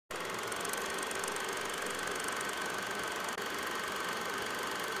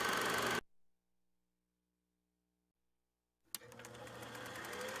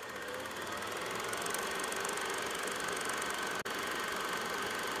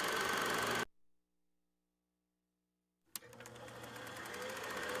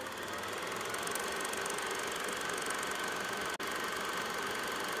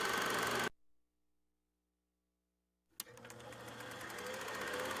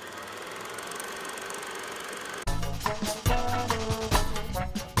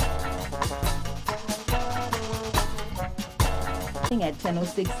At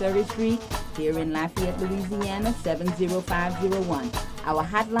 1006 Surrey Street, here in Lafayette, Louisiana, 70501. Our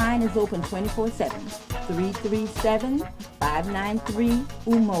hotline is open 24/7,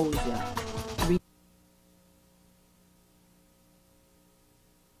 337-593-UMOJA.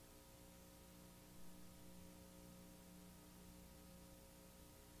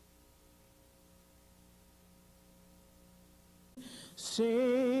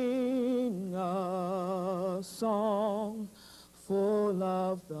 Sing a song full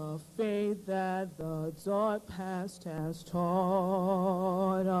of the faith that the dark past has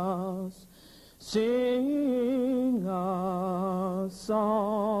taught us. Sing a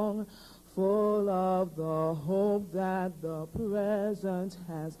song full of the hope that the present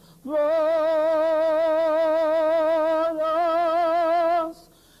has brought us.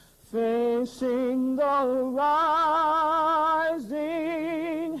 Facing the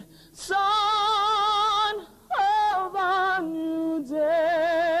rising sun of a new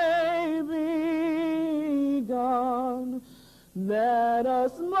day begun. Let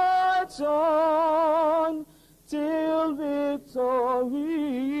us march on till victory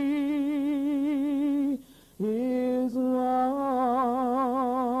is won.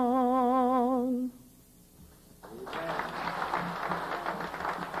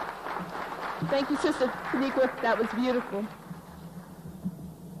 Thank you, Sister Tanika. That was beautiful.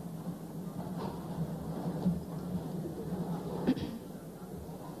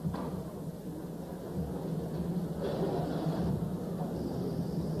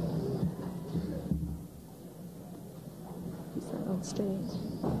 On stage.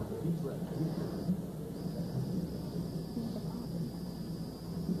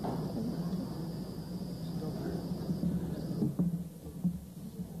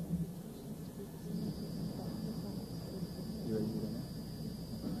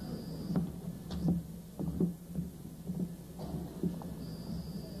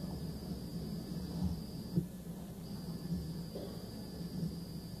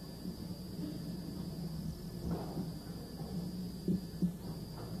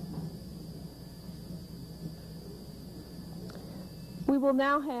 We will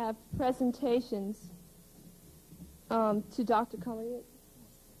now have presentations to Dr. Khallid.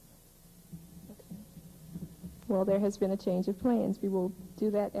 Okay. Well, there has been a change of plans. We will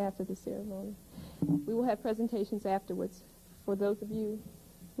do that after the ceremony. We will have presentations afterwards for those of you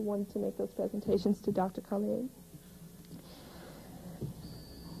who wanted to make those presentations to Dr. Khallid.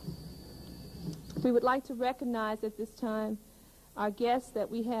 We would like to recognize at this time our guests that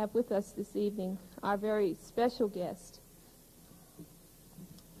we have with us this evening, our very special guest.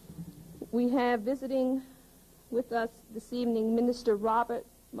 We have visiting with us this evening Minister Robert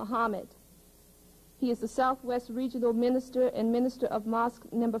Muhammad. He is the Southwest Regional Minister and Minister of Mosque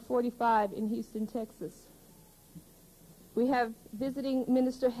number 45 in Houston, Texas. We have visiting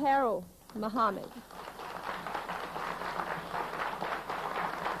Minister Harold Muhammad.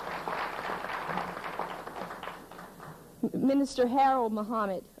 Minister Harold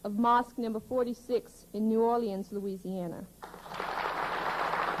Muhammad of Mosque number 46 in New Orleans, Louisiana.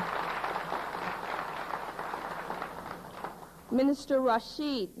 Minister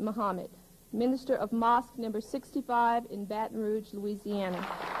Rashid Muhammad, Minister of Mosque number 65 in Baton Rouge, Louisiana.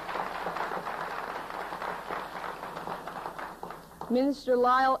 Minister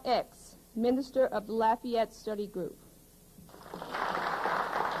Lyle X, Minister of the Lafayette Study Group.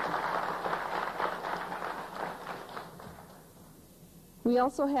 We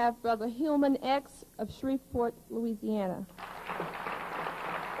also have Brother Hillman X of Shreveport, Louisiana.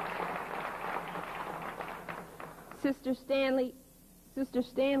 Sister Stanley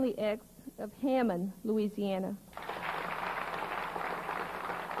X of Hammond, Louisiana.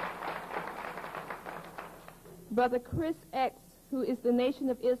 Brother Chris X, who is the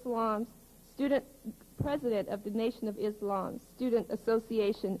Nation of Islam's president of the Nation of Islam Student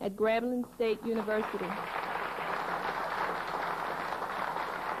Association at Grambling State University.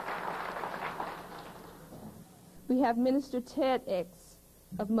 We have Minister Ted X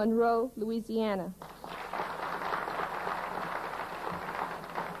of Monroe, Louisiana.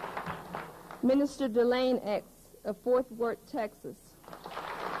 Minister Delane X of Fort Worth, Texas.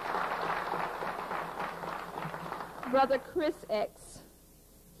 Brother Chris X,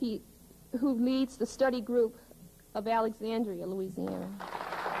 who leads the study group of Alexandria, Louisiana.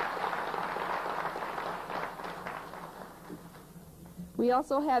 We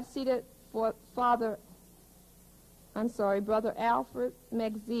also have seated for Brother Alfred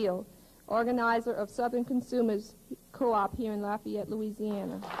McZeal, organizer of Southern Consumers Co-op here in Lafayette,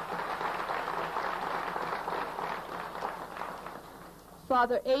 Louisiana.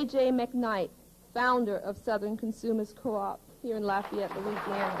 Father A.J. McKnight, founder of Southern Consumers Co-op here in Lafayette,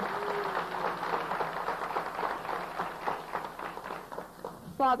 Louisiana.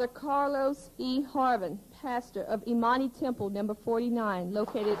 Father Carlos E. Harvin, pastor of Imani Temple, number 49,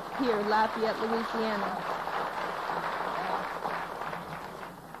 located here in Lafayette, Louisiana.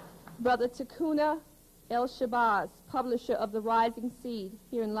 Brother Takuna El Shabazz, publisher of The Rising Seed,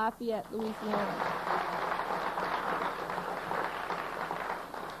 here in Lafayette, Louisiana.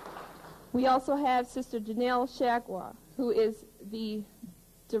 We also have Sister Janelle Shagwar, who is the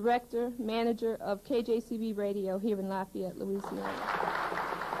director, manager of KJCB Radio here in Lafayette, Louisiana.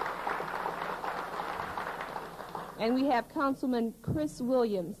 And we have Councilman Chris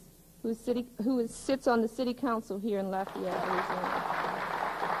Williams, who sits on the City Council here in Lafayette, Louisiana.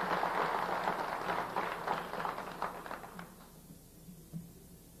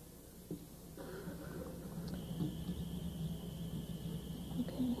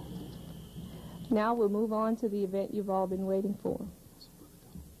 Okay. Now we'll move on to the event you've all been waiting for.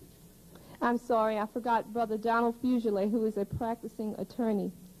 I'm sorry, I forgot Brother Donald Fugile, who is a practicing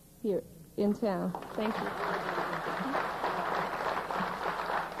attorney here in town. Thank you.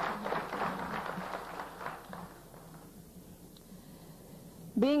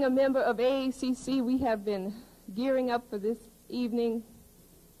 Being a member of AACC, we have been gearing up for this evening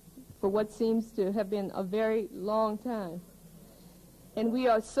for what seems to have been a very long time. And we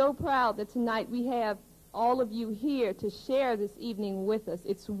are so proud that tonight we have all of you here to share this evening with us.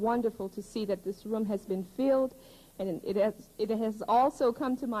 It's wonderful to see that this room has been filled, and it has also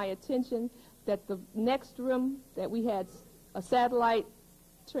come to my attention that the next room that we had a satellite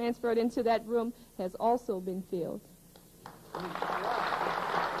transferred into that room has also been filled.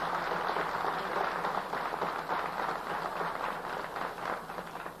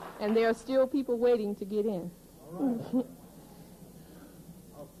 And there are still people waiting to get in.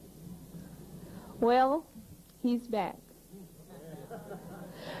 Well, he's back.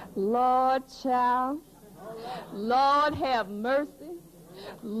 Lord, child, Lord, have mercy.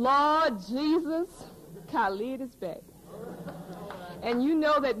 Lord Jesus, Khallid is back. And you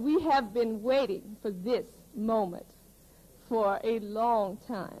know that we have been waiting for this moment for a long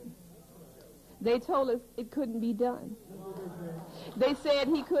time. They told us it couldn't be done. They said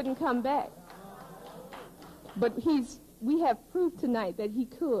he couldn't come back. But we have proof tonight that he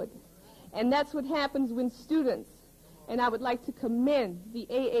could. And that's what happens when students, and I would like to commend the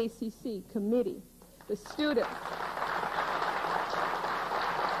AACC committee, the students.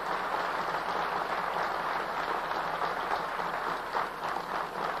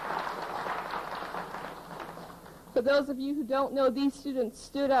 For those of you who don't know, these students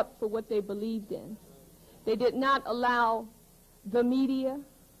stood up for what they believed in. They did not allow the media,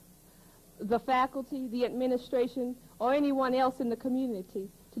 the faculty, the administration, or anyone else in the community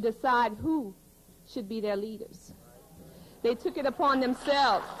to decide who should be their leaders. They took it upon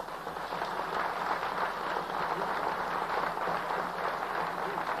themselves.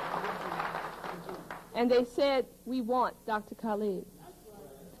 And they said, we want Dr. Khallid.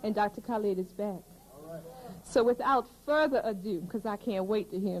 And Dr. Khallid is back. So without further ado, because I can't wait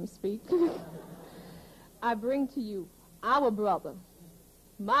to hear him speak, I bring to you our brother,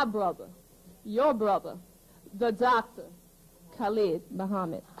 my brother, your brother, the Dr. Khallid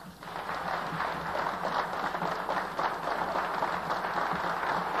Muhammad.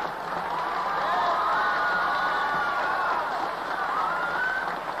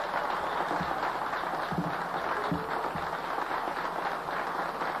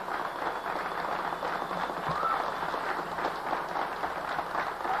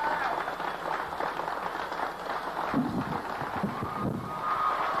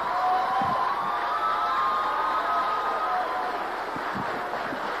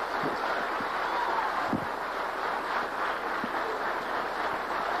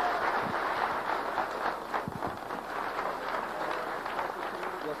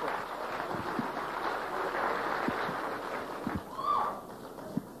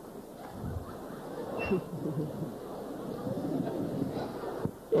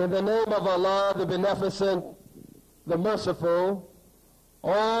 In the name of Allah, the Beneficent, the Merciful,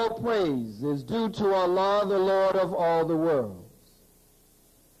 all praise is due to Allah, the Lord of all the worlds.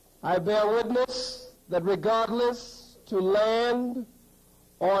 I bear witness that regardless to land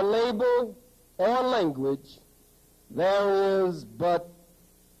or label or language, there is but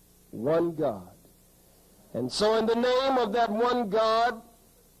one God. And so in the name of that one God,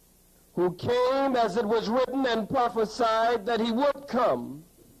 who came as it was written and prophesied that he would come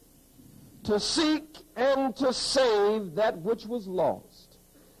to seek and to save that which was lost.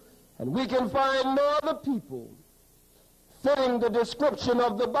 And we can find no other people fitting the description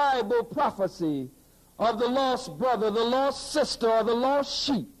of the Bible prophecy of the lost brother, the lost sister, or the lost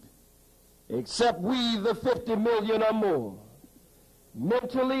sheep, except we, the 50 million or more,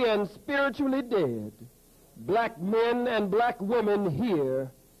 mentally and spiritually dead, black men and black women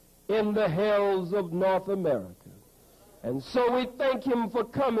here in the hells of North America. And so we thank him for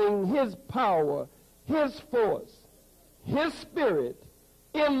coming, his power, his force, his spirit,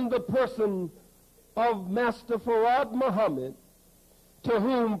 in the person of Master Fard Muhammad, to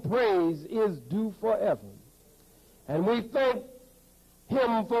whom praise is due forever. And we thank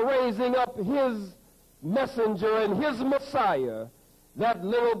him for raising up his messenger and his Messiah, that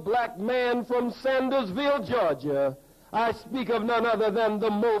little black man from Sandersville, Georgia. I speak of none other than the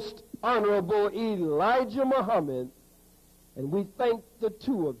most honorable Elijah Muhammad. And we thank the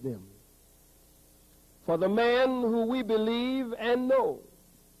two of them for the man who we believe and know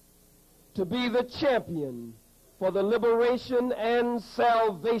to be the champion for the liberation and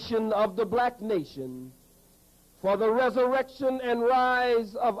salvation of the black nation, for the resurrection and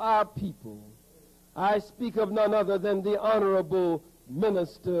rise of our people. I speak of none other than the Honorable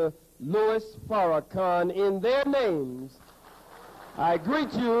Minister Louis Farrakhan. In their names, I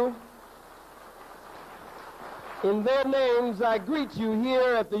greet you. In their names, I greet you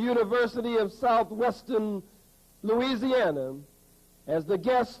here at the University of Southwestern Louisiana as the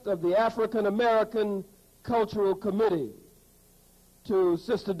guest of the African American Cultural Committee. To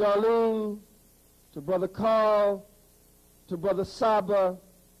Sister Darlene, to Brother Carl, to Brother Saba,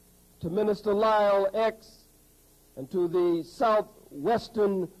 to Minister Lyle X, and to the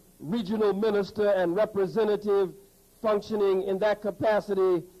Southwestern Regional Minister and Representative functioning in that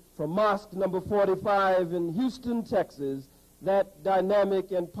capacity from Mosque number 45 in Houston, Texas, that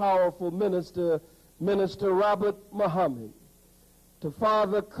dynamic and powerful minister, Minister Robert Muhammad. To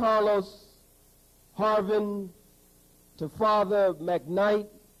Father Carlos Harvin, to Father McKnight,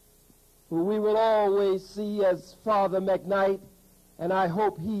 who we will always see as Father McKnight, and I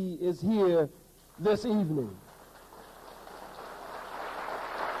hope he is here this evening.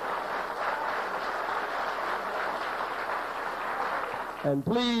 And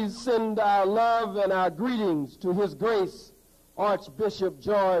please send our love and our greetings to His Grace, Archbishop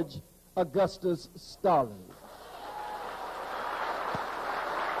George Augustus Stalin.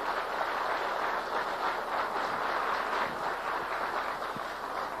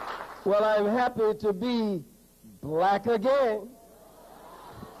 Well, I'm happy to be black again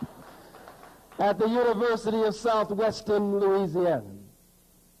at the University of Southwestern Louisiana.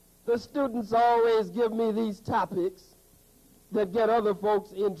 The students always give me these topics that get other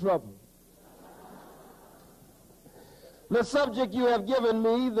folks in trouble. The subject you have given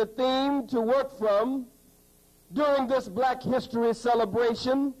me, the theme to work from during this Black History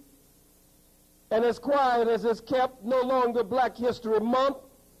celebration, and as quiet as it's kept, no longer Black History Month,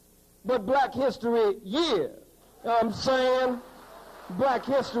 but Black History Year. I'm saying Black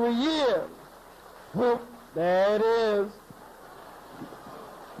History Year. There it is.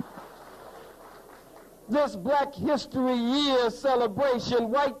 This Black History Year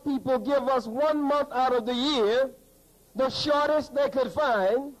celebration, white people give us 1 month out of the year, the shortest they could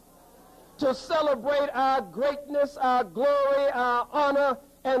find, to celebrate our greatness, our glory, our honor,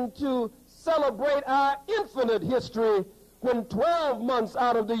 and to celebrate our infinite history, when 12 months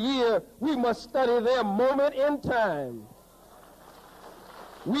out of the year we must study their moment in time.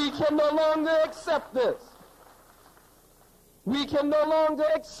 We can no longer accept this. We can no longer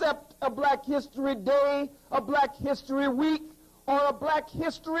accept a Black History Day, a Black History Week, or a Black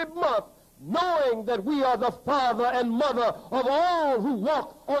History Month, knowing that we are the father and mother of all who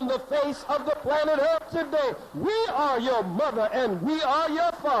walk on the face of the planet Earth today. We are your mother and we are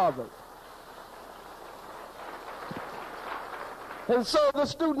your father. And so the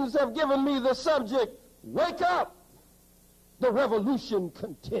students have given me the subject, wake up, the revolution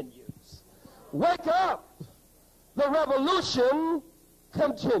continues. Wake up. The revolution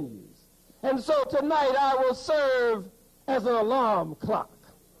continues. And so tonight I will serve as an alarm clock.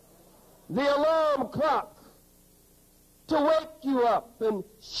 The alarm clock to wake you up and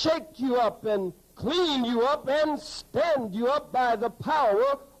shake you up and clean you up and stand you up by the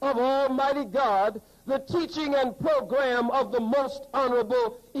power of Almighty God, the teaching and program of the most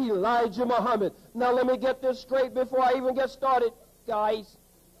honorable Elijah Muhammad. Now let me get this straight before I even get started, guys.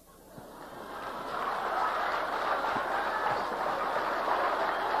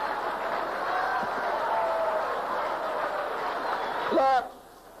 Look,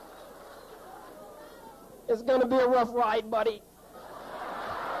 it's going to be a rough ride, buddy.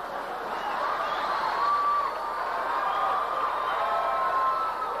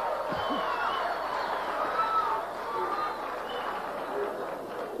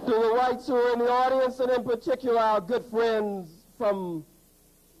 whites who are in the audience, and in particular our good friends from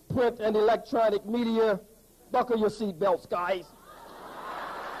print and electronic media, buckle your seatbelts, guys.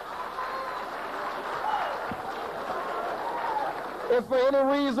 If for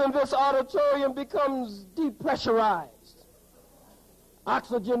any reason this auditorium becomes depressurized,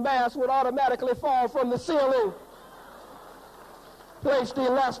 oxygen masks would automatically fall from the ceiling. Place the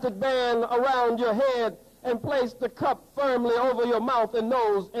elastic band around your head and place the cup firmly over your mouth and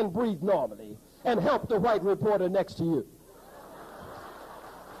nose and breathe normally. And help the white reporter next to you.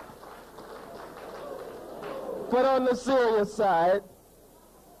 But on the serious side,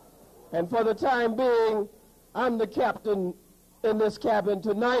 and for the time being, I'm the captain in this cabin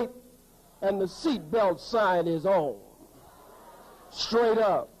tonight, and the seatbelt sign is on. Straight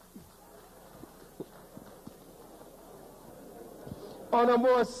up. On a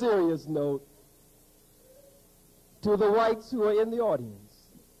more serious note, to the whites who are in the audience,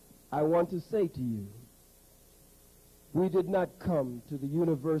 I want to say to you, we did not come to the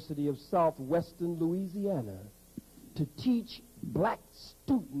University of Southwestern Louisiana to teach black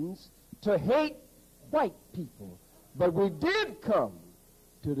students to hate white people, but we did come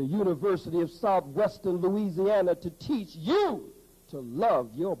to the University of Southwestern Louisiana to teach you to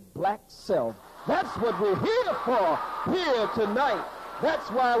love your black self. That's what we're here for here tonight.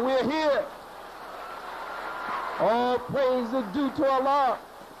 That's why we're here. All praise is due to Allah.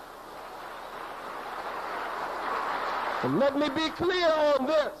 And let me be clear on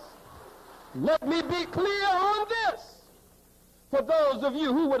this. Let me be clear on this. For those of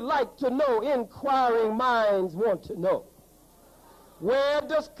you who would like to know, inquiring minds want to know. Where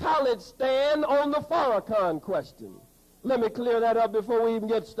does Khallid stand on the Farrakhan question? Let me clear that up before we even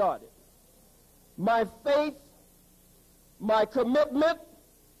get started. My faith, my commitment,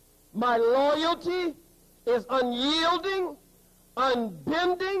 my loyalty is unyielding,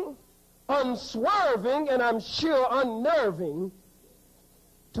 unbending, unswerving, and I'm sure unnerving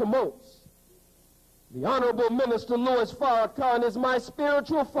to most. The Honorable Minister Louis Farrakhan is my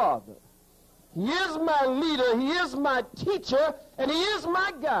spiritual father. He is my leader, he is my teacher, and he is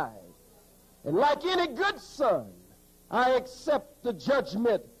my guide. And like any good son, I accept the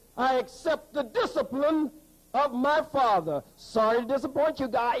judgment, I accept the discipline of my father. Sorry to disappoint you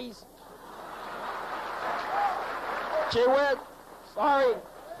guys. Chewet, sorry.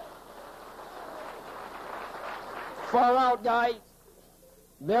 Far out, guys.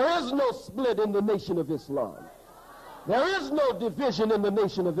 There is no split in the Nation of Islam. There is no division in the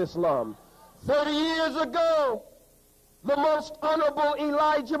Nation of Islam. 30 years ago, the Most Honorable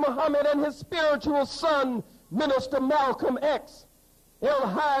Elijah Muhammad and his spiritual son, Minister Malcolm X,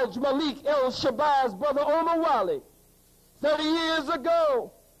 El-Hajj Malik El-Shabazz, Brother Omar Wali, 30 years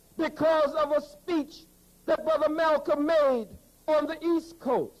ago, because of a speech that Brother Malcolm made on the East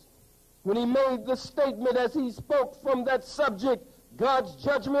Coast, when he made the statement as he spoke from that subject, God's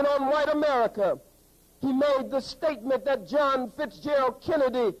judgment on white America, he made the statement that John Fitzgerald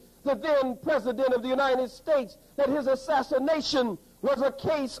Kennedy, the then President of the United States, that his assassination was a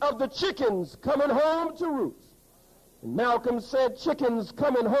case of the chickens coming home to roost. And Malcolm said, chickens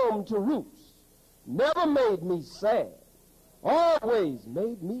coming home to roost never made me sad, always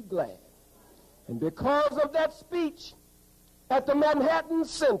made me glad. And because of that speech at the Manhattan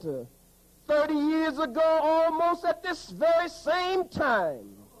Center, 30 years ago, almost at this very same time,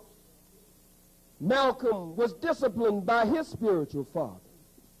 Malcolm was disciplined by his spiritual father.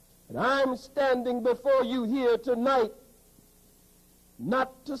 And I'm standing before you here tonight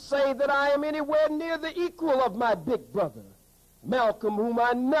not to say that I am anywhere near the equal of my big brother, Malcolm, whom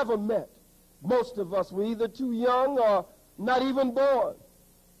I never met. Most of us were either too young or not even born.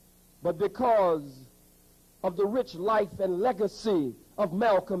 But because of the rich life and legacy of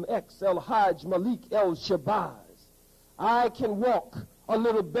Malcolm X, El-Hajj Malik El-Shabazz, I can walk a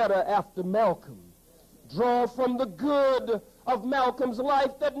little better after Malcolm, draw from the good of Malcolm's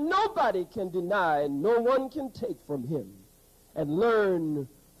life that nobody can deny and no one can take from him, and learn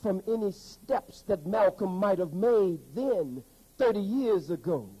from any steps that Malcolm might have made then, 30 years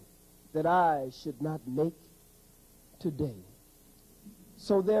ago, that I should not make today.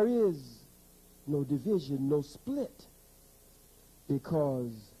 So there is no division, no split,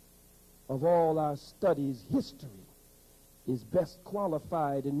 because of all our studies, history is best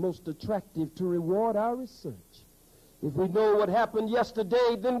qualified and most attractive to reward our research. If we know what happened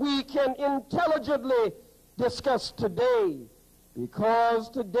yesterday, then we can intelligently discuss today, because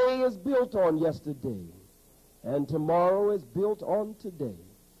today is built on yesterday, and tomorrow is built on today.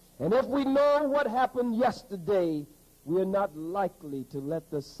 And if we know what happened yesterday, we are not likely to let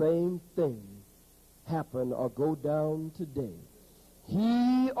the same thing happen or go down today.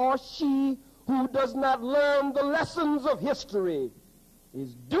 He or she who does not learn the lessons of history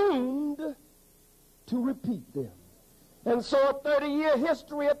is doomed to repeat them. And so a 30-year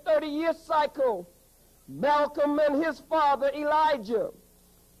history, a 30-year cycle, Malcolm and his father Elijah,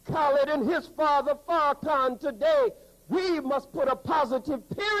 Khallid and his father Farrakhan, today we must put a positive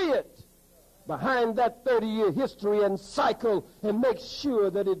period behind that 30-year history and cycle and make sure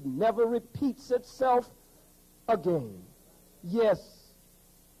that it never repeats itself again. Yes,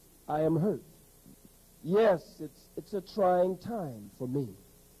 I am hurt. Yes, it's a trying time for me.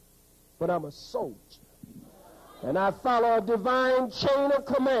 But I'm a soldier. And I follow a divine chain of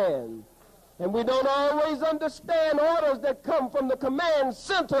command. And we don't always understand orders that come from the command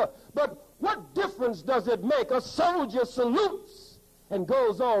center. But what difference does it make? A soldier salutes and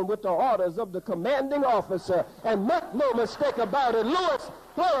goes on with the orders of the commanding officer. And make no mistake about it, Louis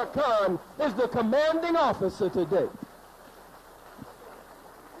Farrakhan is the commanding officer today.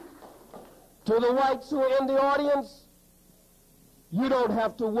 To the whites who are in the audience, you don't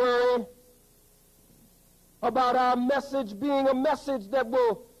have to worry about our message being a message that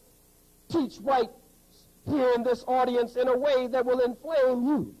will teach whites here in this audience in a way that will inflame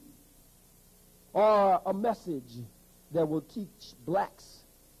you, or a message that will teach blacks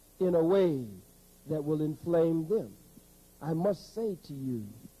in a way that will inflame them. I must say to you,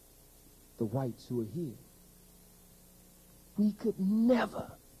 the whites who are here, we could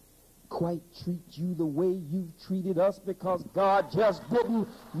never quite treat you the way you've treated us, because God just didn't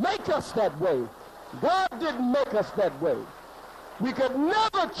make us that way. God didn't make us that way. We could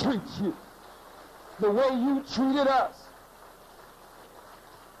never treat you the way you treated us.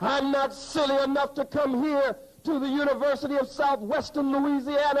 I'm not silly enough to come here to the University of Southwestern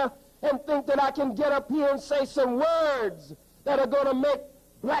Louisiana and think that I can get up here and say some words that are going to make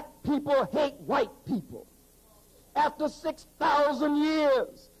black people hate white people. After 6,000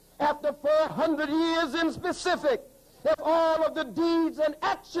 years, after 400 years in specific, if all of the deeds and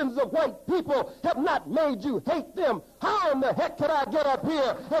actions of white people have not made you hate them, how in the heck could I get up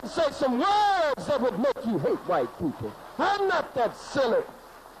here and say some words that would make you hate white people? I'm not that silly.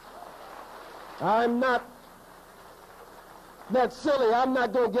 I'm not that silly. I'm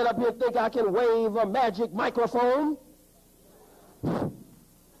not going to get up here and think I can wave a magic microphone.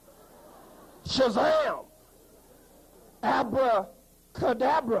 Shazam!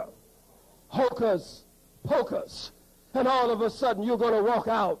 Abracadabra! Hocus pocus! And all of a sudden you're going to walk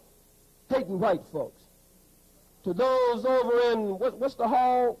out hating white folks. To those over in, what's the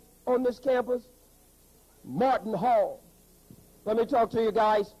hall on this campus? Martin Hall. Let me talk to you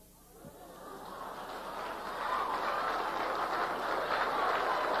guys.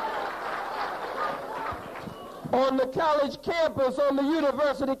 On the college campus, on the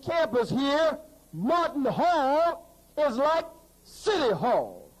university campus here, Martin Hall is like City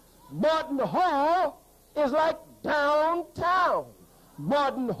Hall. Martin Hall is like downtown.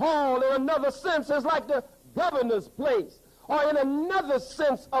 Martin Hall, in another sense, is like the governor's place, or in another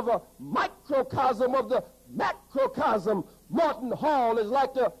sense of a microcosm of the macrocosm, Martin Hall is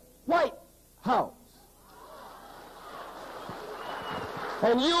like the White House.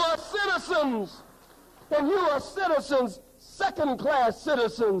 And you are citizens, second-class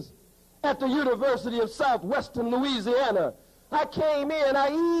citizens at the University of Southwestern Louisiana. I came in, I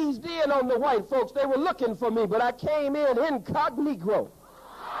eased in on the white folks. They were looking for me, but I came in incognito.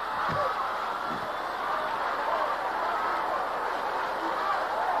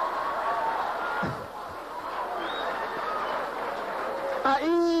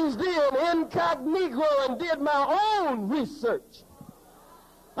 I eased in incognito and did my own research.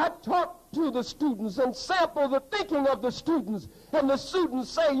 I talked to the students and sampled the thinking of the students, and the students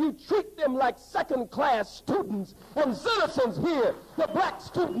say you treat them like second-class students and citizens here, the black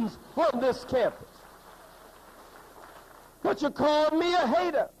students on this campus. But you called me a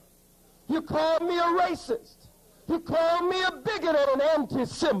hater. You called me a racist. You called me a bigot and an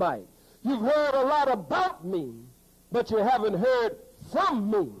anti-Semite. You've heard a lot about me, but you haven't heard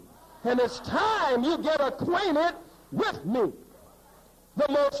from me. And it's time you get acquainted with me. The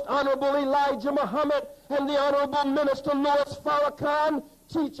Most Honorable Elijah Muhammad and the Honorable Minister Louis Farrakhan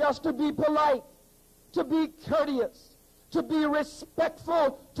teach us to be polite, to be courteous, to be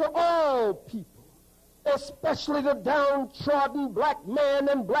respectful to all people, especially the downtrodden black man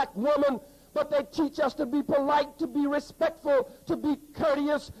and black woman. But they teach us to be polite, to be respectful, to be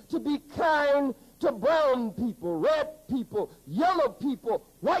courteous, to be kind to brown people, red people, yellow people,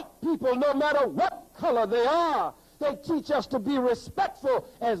 white people, no matter what color they are. They teach us to be respectful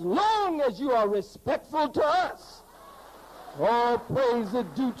as long as you are respectful to us. All praise is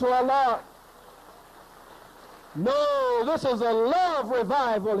due to Allah. No, this is a love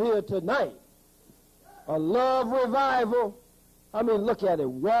revival here tonight. A love revival. I mean, look at it.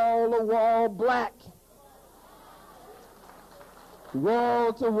 Wall to wall black.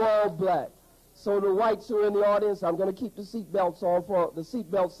 Wall to wall black. So the whites who are in the audience, I'm going to keep the seatbelt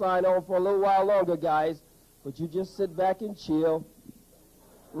sign on for a little while longer, guys. But you just sit back and chill.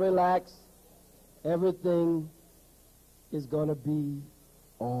 Relax. Everything is going to be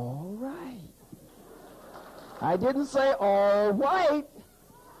all right. I didn't say all white.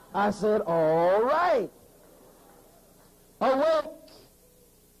 I said all right. Awake.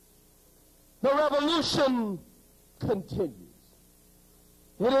 The revolution continues.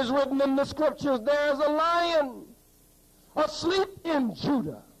 It is written in the scriptures, there is a lion asleep in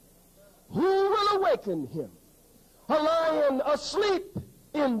Judah. Who will awaken him? A lion asleep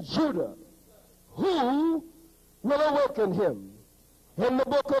in Judah. Who will awaken him? In the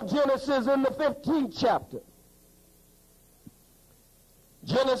book of Genesis, in the 15th chapter.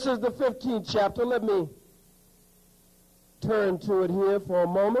 Genesis, the 15th chapter. Let me turn to it here for a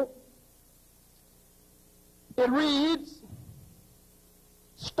moment. It reads,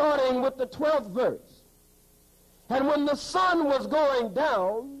 starting with the 12th verse. And when the sun was going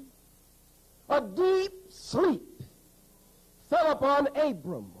down, a deep sleep fell upon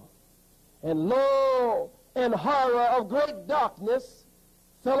Abram. And lo, and horror of great darkness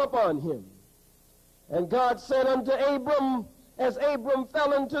fell upon him. And God said unto Abram, as Abram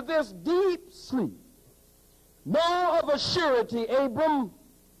fell into this deep sleep, know of a surety, Abram,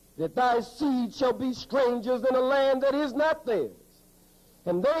 that thy seed shall be strangers in a land that is not theirs.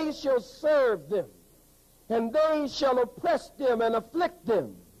 And they shall serve them, and they shall oppress them and afflict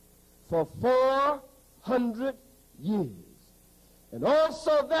them for 400 years. And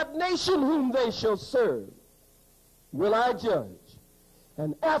also that nation whom they shall serve will I judge.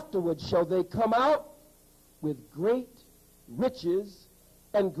 And afterward shall they come out with great riches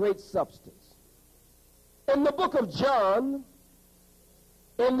and great substance. In the book of John,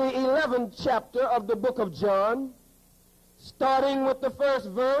 in the 11th chapter of the book of John, starting with the first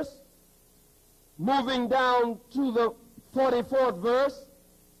verse, moving down to the 44th verse,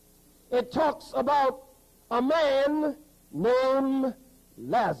 it talks about a man named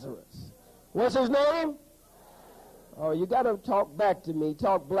Lazarus. What's his name? Oh, you got to talk back to me,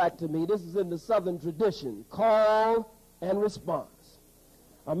 talk black to me. This is in the Southern tradition. Call and response.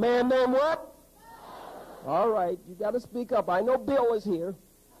 A man named what? All right, you got to speak up. I know Bill is here.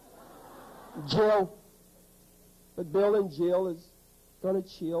 Jill. But Bill and Jill is going to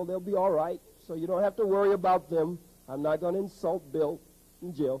chill. They'll be all right, so you don't have to worry about them. I'm not going to insult Bill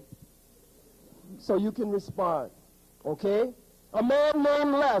and Jill. So you can respond, okay? A man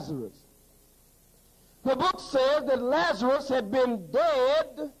named Lazarus. The book says that Lazarus had been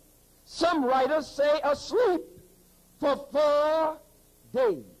dead, some writers say asleep, for 4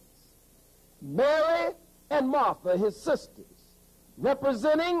 days. Mary and Martha, his sisters,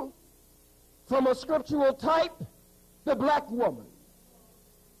 representing from a scriptural type, the black woman.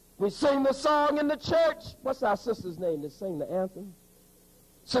 We sing the song in the church. What's our sister's name that sang the anthem?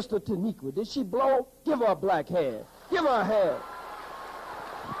 Sister Taniqua. Did she blow? Give her a black hand. Give her a hand.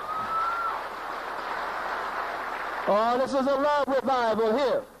 Oh, this is a love revival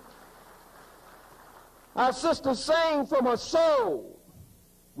here. Our sister sang from her soul.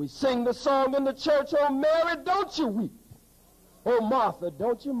 We sing the song in the church, oh Mary, don't you weep. Oh Martha,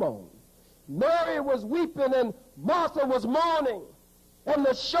 don't you moan. Mary was weeping and Martha was mourning. And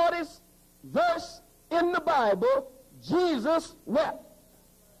the shortest verse in the Bible, Jesus wept.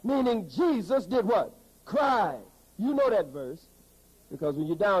 Meaning Jesus did what? Cried. You know that verse. Because when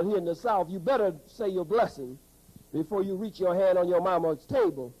you're down here in the South, you better say your blessing before you reach your hand on your mama's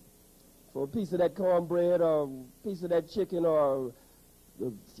table for a piece of that cornbread or a piece of that chicken or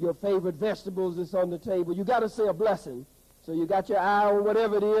your favorite vegetables that's on the table. You got to say a blessing. So you got your eye on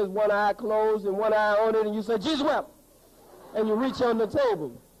whatever it is, one eye closed and one eye on it, and you say, Jesus wept. And you reach on the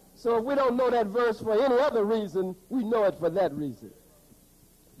table. So if we don't know that verse for any other reason, we know it for that reason.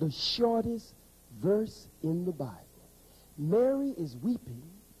 The shortest verse in the Bible. Mary is weeping,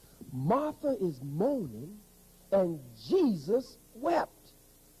 Martha is moaning, and Jesus wept.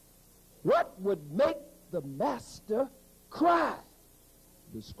 What would make the master cry?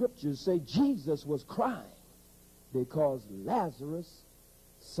 The scriptures say Jesus was crying because Lazarus,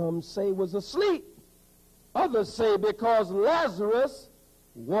 some say, was asleep. Others say because Lazarus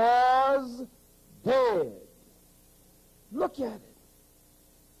was dead. Look at it.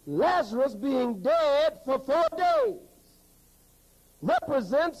 Lazarus being dead for 4 days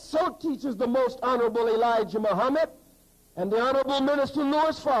represents, so teaches the most honorable Elijah Muhammad and the honorable minister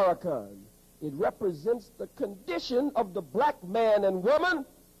Louis Farrakhan, It represents the condition of the black man and woman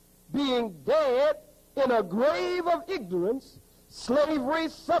being dead in a grave of ignorance, slavery,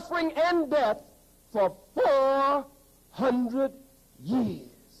 suffering, and death for 400 years.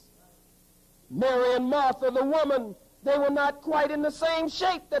 Mary and Martha, the woman, they were not quite in the same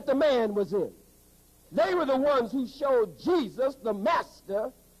shape that the man was in. They were the ones who showed Jesus, the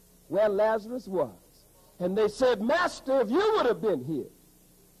master, where Lazarus was. And they said, Master, if you would have been here,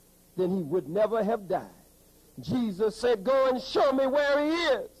 then he would never have died. Jesus said, go and show me where he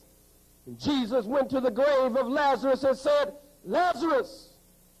is. And Jesus went to the grave of Lazarus and said, Lazarus,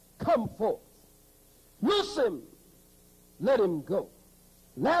 come forth. Loose him. Let him go.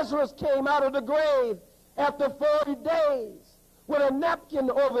 Lazarus came out of the grave after 40 days with a napkin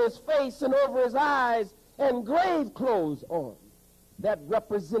over his face and over his eyes and grave clothes on. That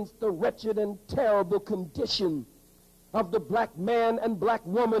represents the wretched and terrible condition of the black man and black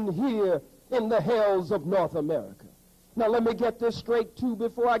woman here in the hells of North America. Now let me get this straight too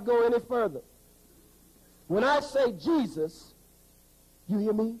before I go any further. When I say Jesus, you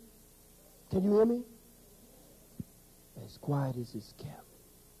hear me? Can you hear me? As quiet as it's kept.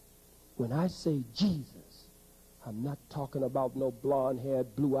 When I say Jesus, I'm not talking about no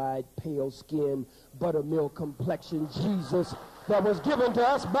blonde-haired, blue-eyed, pale-skinned, buttermilk complexion Jesus that was given to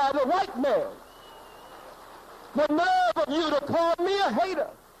us by the white man. The nerve of you to call me a hater,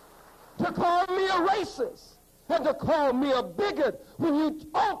 to call me a racist, and to call me a bigot when you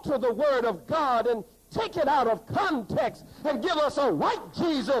alter the word of God and take it out of context and give us a white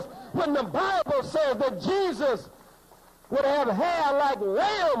Jesus when the Bible says that Jesus would have hair like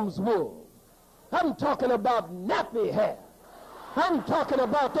lamb's wool. I'm talking about nappy hair. I'm talking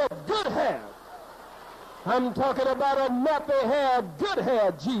about that good hair. I'm talking about a nappy hair, good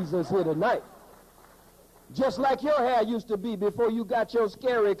hair Jesus here tonight. Just like your hair used to be before you got your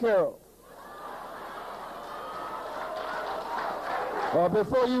scary curl. Or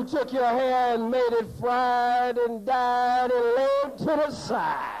before you took your hair and made it fried and dyed and laid to the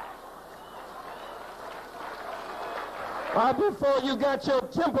side. Or before you got your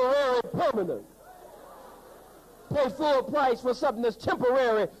temporary permanent. Pay full price for something that's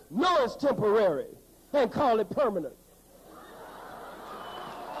temporary, know it's temporary, and call it permanent.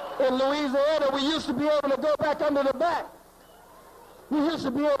 In Louisiana, we used to be able to go back under the back. We used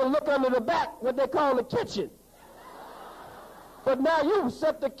to be able to look under the back, what they call the kitchen. But now you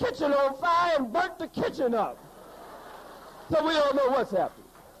set the kitchen on fire and burnt the kitchen up. So we don't know what's happening.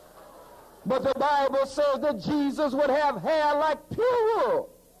 But the Bible says that Jesus would have hair like pure wool.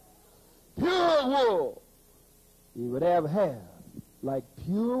 Pure wool. He would have hair like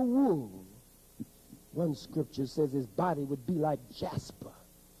pure wool. One scripture says his body would be like jasper.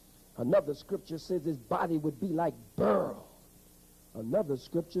 Another scripture says his body would be like beryl. Another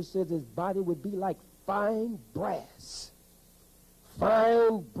scripture says his body would be like fine brass,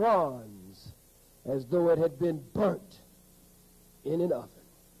 fine bronze, as though it had been burnt in an oven.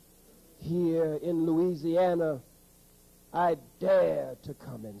 Here in Louisiana, I dare to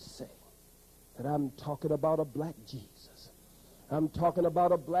come and say that I'm talking about a black Jesus. I'm talking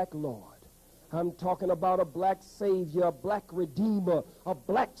about a black Lord. I'm talking about a black Savior, a black Redeemer, a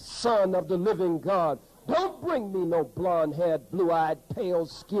black Son of the living God. Don't bring me no blonde-haired, blue-eyed,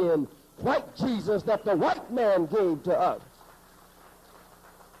 pale-skinned, white Jesus that the white man gave to us.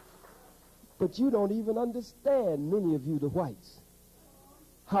 But you don't even understand, many of you, the whites,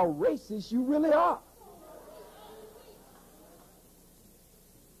 how racist you really are.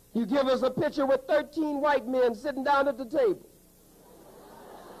 You give us a picture with 13 white men sitting down at the table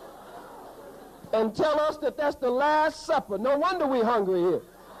and tell us that that's the last supper. No wonder we're hungry here.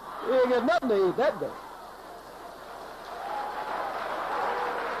 We ain't got nothing to eat that day.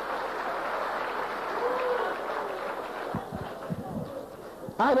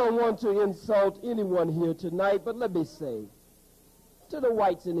 I don't want to insult anyone here tonight, but let me say to the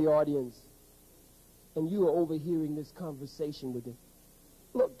whites in the audience, and you are overhearing this conversation with them,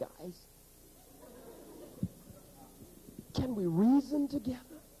 look, guys, can we reason together?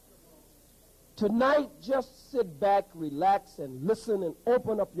 Tonight, just sit back, relax, and listen and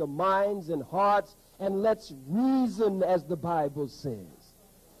open up your minds and hearts, and let's reason as the Bible says.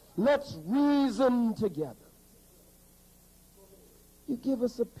 Let's reason together. You give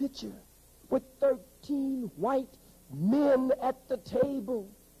us a picture with 13 white men at the table.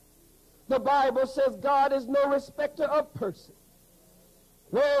 The Bible says God is no respecter of person.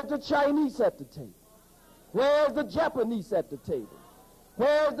 Where's the Chinese at the table? Where's the Japanese at the table?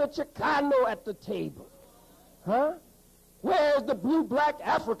 Where's the Chicano at the table? Huh? Where's the blue-black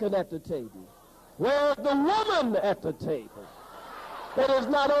African at the table? Where's the woman at the table? It is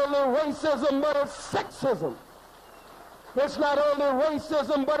not only racism, but it's sexism. It's not only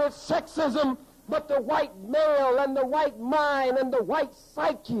racism, but it's sexism, but the white male and the white mind and the white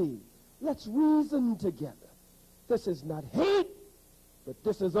psyche. Let's reason together. This is not hate, but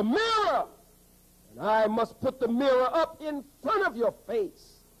this is a mirror. And I must put the mirror up in front of your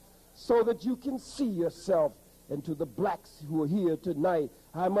face so that you can see yourself. And to the blacks who are here tonight,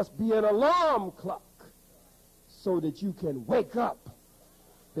 I must be an alarm clock so that you can wake up,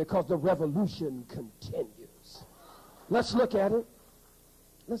 because the revolution continues. Let's look at it.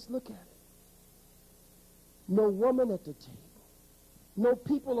 Let's look at it. No woman at the table. No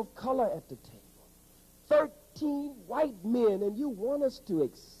people of color at the table. 13 white men, and you want us to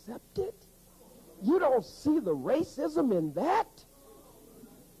accept it? You don't see the racism in that?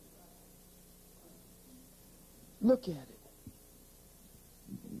 Look at it.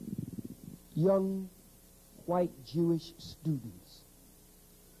 Young white Jewish students,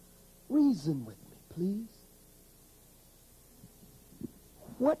 reason with me, please.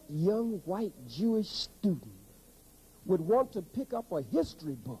 What young white Jewish student would want to pick up a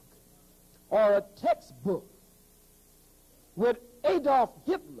history book or a textbook with Adolf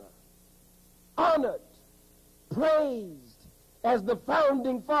Hitler honored, praised as the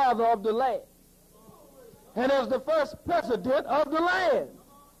founding father of the land and as the first president of the land?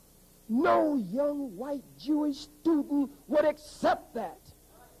 No young white Jewish student would accept that.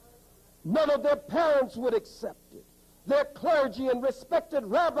 None of their parents would accept it. Their clergy and respected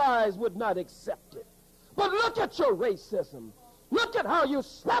rabbis would not accept it. But look at your racism. Look at how you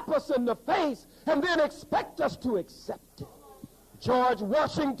slap us in the face and then expect us to accept it. George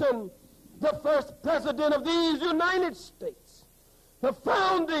Washington, the first president of these United States, the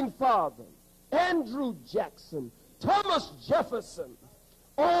founding father, Andrew Jackson, Thomas Jefferson,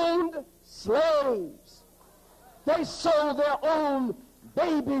 owned slaves. They sold their own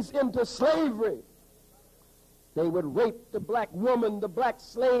babies into slavery. They would rape the black woman, the black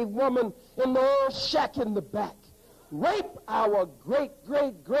slave woman, in the old shack in the back. Rape our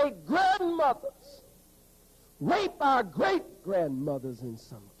great-great-great-grandmothers. Rape our great-grandmothers in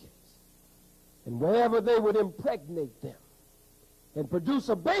some case. And wherever they would impregnate them and produce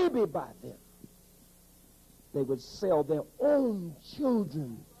a baby by them, they would sell their own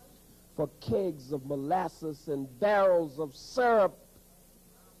children for kegs of molasses and barrels of syrup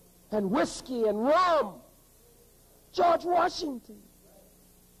and whiskey and rum. George Washington,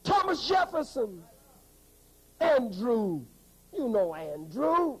 Thomas Jefferson, Andrew, you know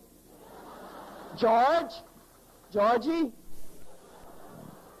Andrew, George, Georgie,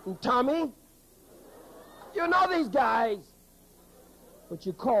 and Tommy. You know these guys. But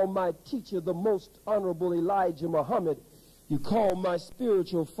you call my teacher, the most honorable Elijah Muhammad. You call my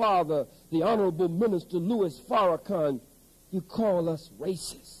spiritual father, the honorable minister Louis Farrakhan. You call us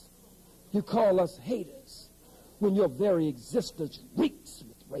racist. You call us haters, when your very existence reeks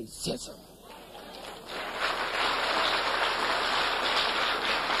with racism.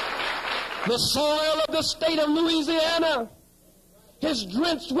 The soil of the state of Louisiana is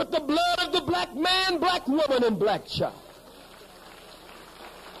drenched with the blood of the black man, black woman, and black child.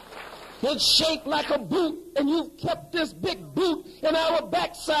 It's shaped like a boot, and you've kept this big boot in our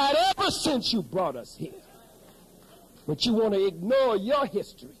backside ever since you brought us here. But you want to ignore your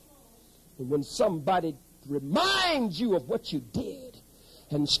history. And when somebody reminds you of what you did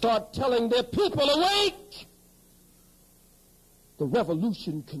and start telling their people, awake, the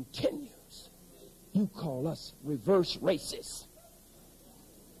revolution continues. You call us reverse racists.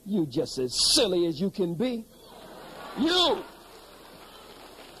 You just as silly as you can be. You,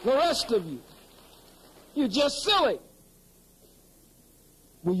 the rest of you, you're just silly.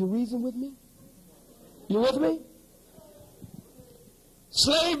 Will you reason with me? You with me?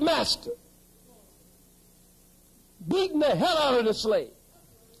 Slave master beating the hell out of the slave,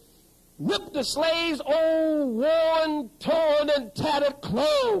 ripped the slave's old worn, torn, and tattered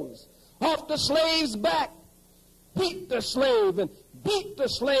clothes off the slave's back, beat the slave and beat the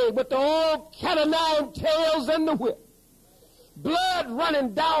slave with the old cat o' nine tails and the whip. Blood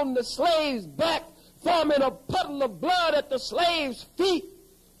running down the slave's back, forming a puddle of blood at the slave's feet.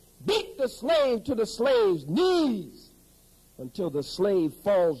 Beat the slave to the slave's knees until the slave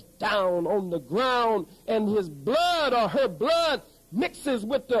falls down on the ground and his blood or her blood mixes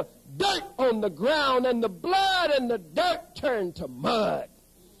with the dirt on the ground, and the blood and the dirt turn to mud.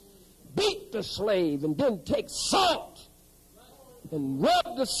 Beat the slave and then take salt and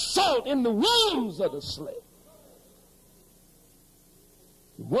rub the salt in the wounds of the slave.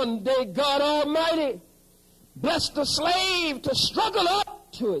 One day God Almighty blessed the slave to struggle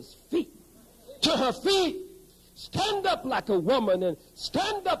up to his feet, to her feet, stand up like a woman and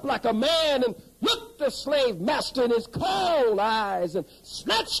stand up like a man and look the slave master in his cold eyes and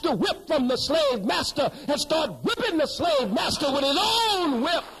snatch the whip from the slave master and start whipping the slave master with his own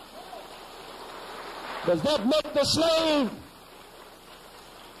whip. Does that make the slave?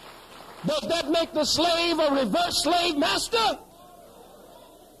 Does that make the slave a reverse slave master?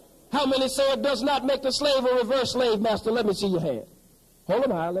 How many say it does not make the slave a reverse slave master? Let me see your hand. Hold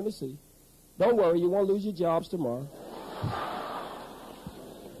them high. Let me see. Don't worry. You won't lose your jobs tomorrow.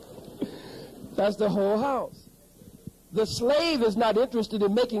 That's the whole house. The slave is not interested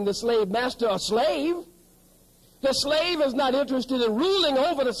in making the slave master a slave. The slave is not interested in ruling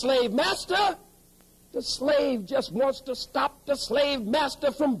over the slave master. The slave just wants to stop the slave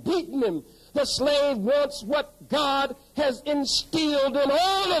master from beating him. The slave wants what God has instilled in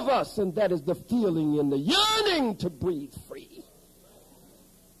all of us, and that is the feeling and the yearning to breathe free.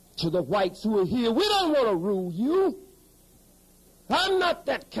 To the whites who are here, we don't want to rule you. I'm not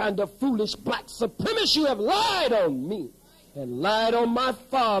that kind of foolish black supremacist. You have lied on me and lied on my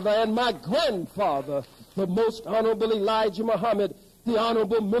father and my grandfather, the most honorable Elijah Muhammad, the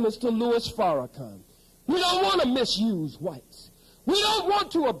honorable minister Louis Farrakhan. We don't want to misuse whites. We don't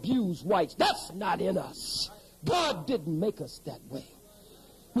want to abuse whites. That's not in us. God didn't make us that way.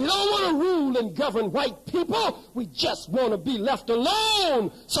 We don't want to rule and govern white people. We just want to be left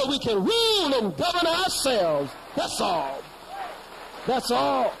alone so we can rule and govern ourselves. That's all. That's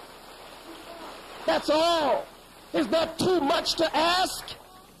all. That's all. Is that too much to ask?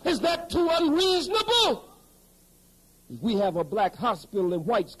 Is that too unreasonable? If we have a black hospital and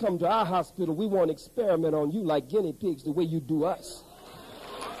whites come to our hospital, we want to experiment on you like guinea pigs the way you do us.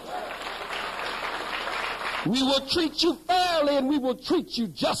 We will treat you fairly and we will treat you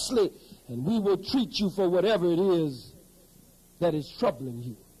justly and we will treat you for whatever it is that is troubling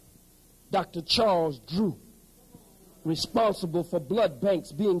you. Dr. Charles Drew, responsible for blood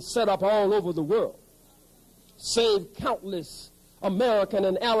banks being set up all over the world, saved countless American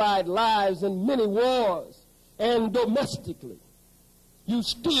and Allied lives in many wars and domestically. You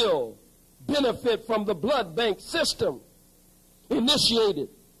still benefit from the blood bank system initiated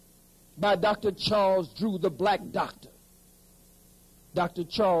by Dr. Charles Drew, the black doctor. Dr.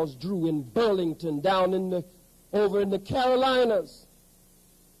 Charles Drew in Burlington, over in the Carolinas,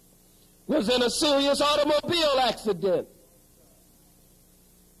 was in a serious automobile accident,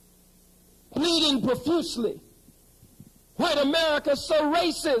 bleeding profusely. White America's so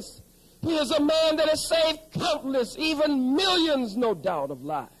racist. He is a man that has saved countless, even millions, no doubt, of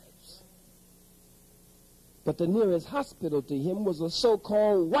lives. But the nearest hospital to him was a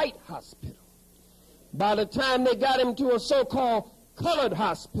so-called white hospital. By the time they got him to a so-called colored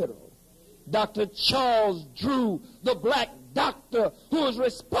hospital, Dr. Charles Drew, the black doctor who was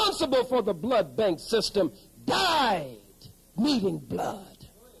responsible for the blood bank system, died needing blood.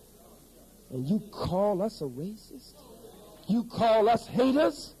 And you call us a racist? You call us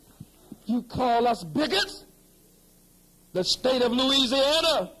haters? You call us bigots? The state of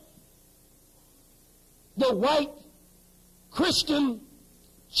Louisiana, the white Christian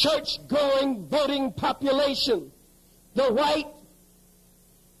church-going voting population, the white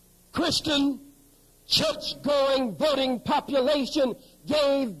Christian church-going voting population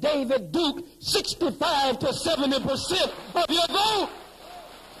gave David Duke 65 to 70% of your vote.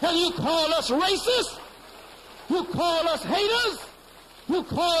 And you call us racist? You call us haters? You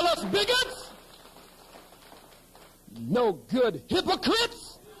call us bigots? No good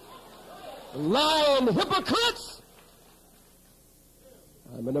hypocrites? Lying hypocrites?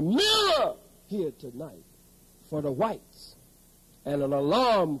 I'm in a mirror here tonight for the whites and an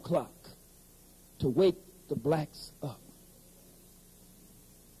alarm clock to wake the blacks up.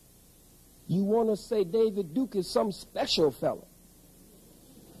 You want to say David Duke is some special fellow,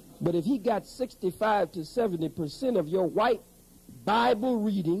 but if he got 65 to 70% of your white Bible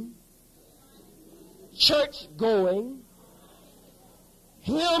reading, church going,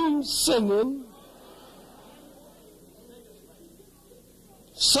 hymn singing,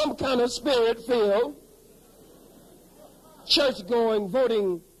 some kind of spirit filled, church going,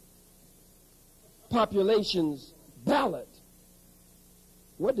 voting population's ballot,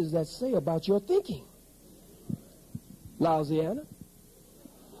 what does that say about your thinking? Louisiana?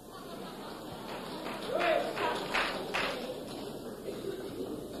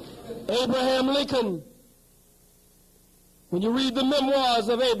 Abraham Lincoln, when you read the memoirs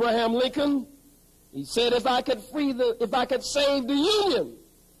of Abraham Lincoln, he said, if I could save the Union,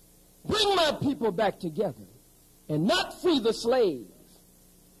 bring my people back together, and not free the slaves,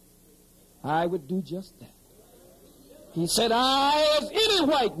 I would do just that. He said, I, as any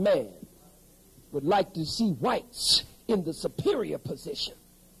white man, would like to see whites in the superior position.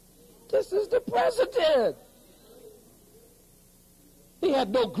 This is the president. He had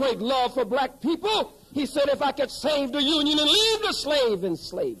no great love for black people. He said, if I could save the Union and leave the slave in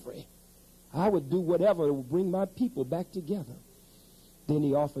slavery, I would do whatever to bring my people back together. Then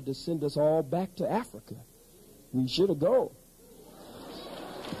he offered to send us all back to Africa. We should have gone.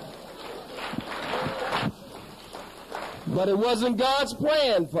 But it wasn't God's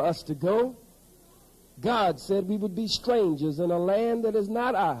plan for us to go. God said we would be strangers in a land that is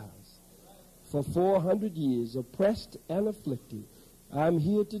not ours for 400 years, oppressed and afflicted. I'm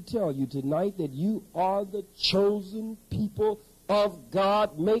here to tell you tonight that you are the chosen people of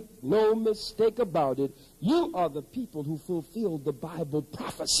God. Make no mistake about it. You are the people who fulfilled the Bible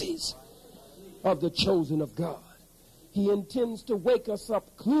prophecies of the chosen of God. He intends to wake us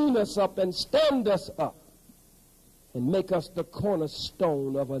up, clean us up, and stand us up, and make us the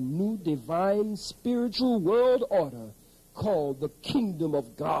cornerstone of a new divine spiritual world order called the kingdom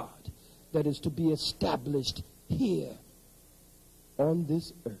of God that is to be established here on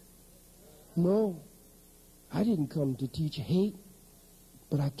this earth. No, I didn't come to teach hate,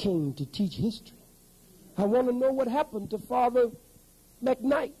 but I came to teach history. I want to know what happened to Father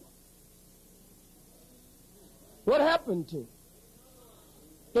McKnight. What happened to him?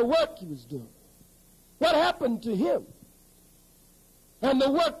 The work he was doing. What happened to him? And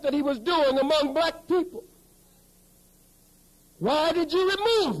the work that he was doing among black people. Why did you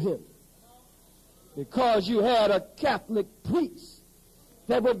remove him? Because you had a Catholic priest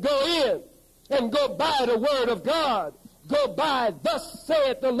that would go in and go by the word of God. Go by, thus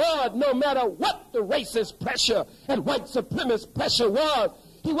saith the Lord, no matter what the racist pressure and white supremacist pressure was.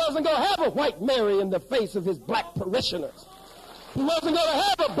 He wasn't going to have a white Mary in the face of his black parishioners. He wasn't going to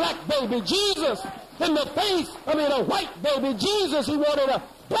have a black baby Jesus in the face, a white baby Jesus. He wanted a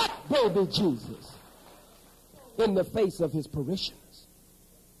black baby Jesus in the face of his parishioners.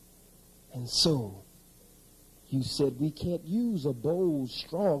 And so you said we can't use a bold,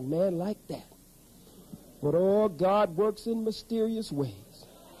 strong man like that. But oh, God works in mysterious ways.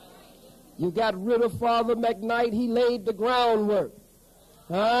 You got rid of Father McKnight. He laid the groundwork.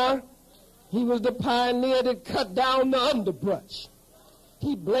 He was the pioneer that cut down the underbrush.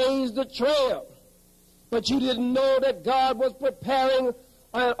 He blazed the trail. But you didn't know that God was preparing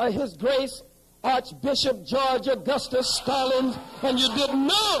His Grace Archbishop George Augustus Stallings, and you didn't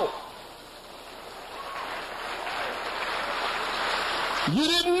know. You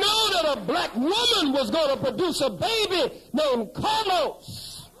didn't know that a black woman was going to produce a baby named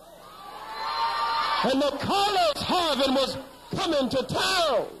Carlos. And the Carlos Harvin was coming to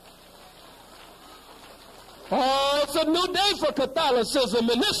town. Oh, it's a new day for Catholicism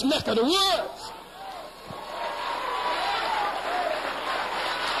in this neck of the woods.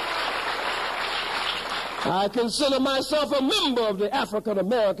 I consider myself a member of the African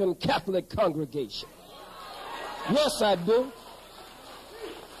American Catholic congregation. Yes, I do.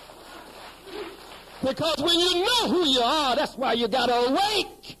 Because when you know who you are, that's why you got to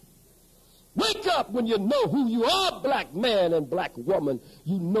awake. Wake up when you know who you are, black man and black woman.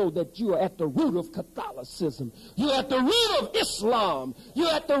 You know that you are at the root of Catholicism. You're at the root of Islam.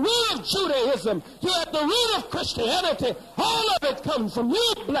 You're at the root of Judaism. You're at the root of Christianity. All of it comes from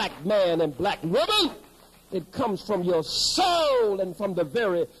you, black man and black woman. It comes from your soul and from the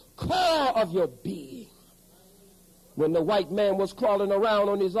very core of your being. When the white man was crawling around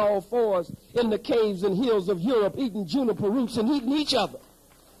on his all fours in the caves and hills of Europe, eating juniper roots and eating each other.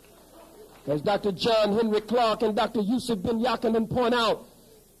 As Dr. John Henry Clark and Dr. Yusuf bin Yakinen point out,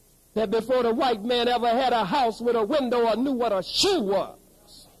 that before the white man ever had a house with a window or knew what a shoe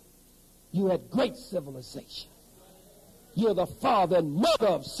was, you had great civilization. You're the father and mother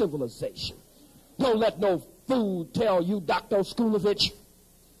of civilization. Don't let no fool tell you, Dr. Skulovich,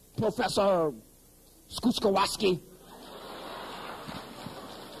 Professor Skuskowski,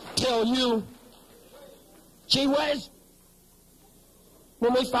 tell you, gee whiz,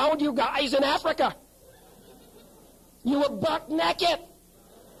 when we found you guys in Africa, you were buck naked,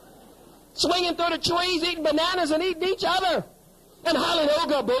 swinging through the trees, eating bananas and eating each other, and hollering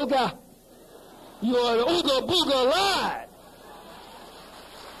ooga booga. You're an ooga booga lie.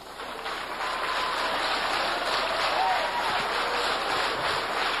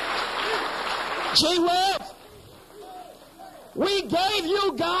 Gee whiz, we gave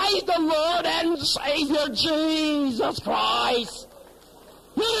you guys the Lord and Savior Jesus Christ.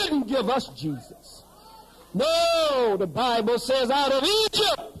 You didn't give us Jesus. No, the Bible says, out of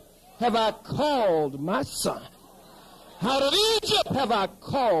Egypt have I called my son. Out of Egypt have I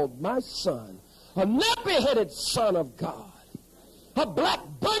called my son, a nappy-headed son of God. a black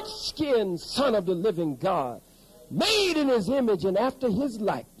burnt-skinned son of the living God, made in his image and after his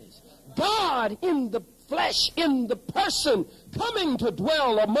likeness. God in the flesh, in the person, coming to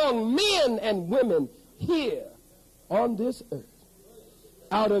dwell among men and women here on this earth.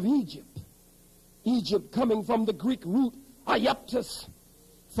 Out of Egypt. Egypt coming from the Greek root Iaptus,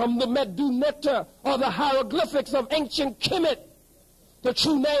 from the Meduneta or the hieroglyphics of ancient Kemet. The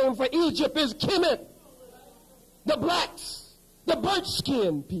true name for Egypt is Kemet. The blacks, the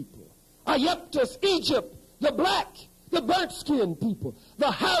burnt-skinned people. Iaptus, Egypt, the black, the burnt-skinned people.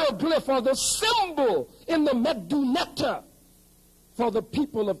 The hieroglyph or the symbol in the Meduneta for the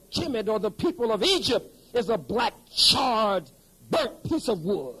people of Kemet or the people of Egypt is a black charred burnt piece of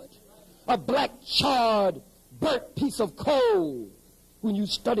wood. A black charred burnt piece of coal. When you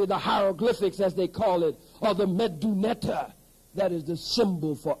study the hieroglyphics, as they call it, or the Meduneta, that is the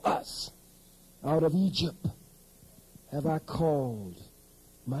symbol for us. Out of Egypt have I called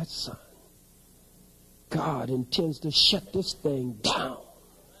my son. God intends to shut this thing down.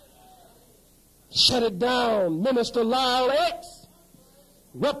 Shut it down. Minister Lyle X,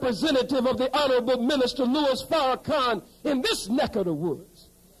 representative of the Honorable Minister Louis Farrakhan in this neck of the woods,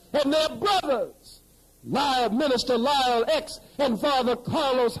 and their brothers, Minister Lyle X and Father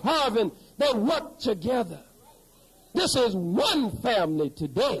Carlos Harvin, they work together. This is one family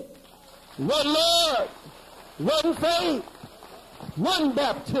today. One Lord, one faith, one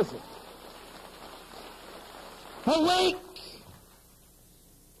baptism. Awake,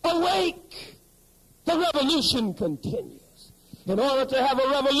 awake. The revolution continues. In order to have a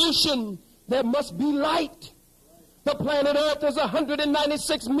revolution, there must be light. The planet Earth is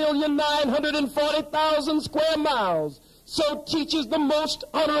 196,940,000 square miles. So teaches the Most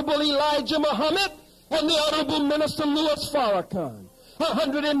Honorable Elijah Muhammad and the Honorable Minister Louis Farrakhan.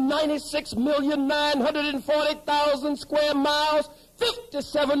 196,940,000 square miles,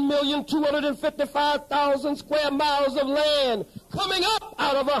 57,255,000 square miles of land, coming up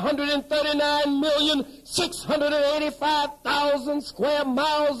out of 139,685,000 square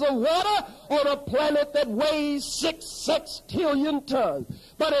miles of water on a planet that weighs 6 sextillion tons.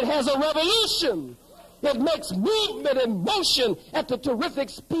 But it has a revolution. It makes movement and motion at the terrific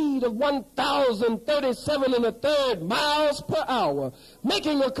speed of 1,037 1/3 miles per hour,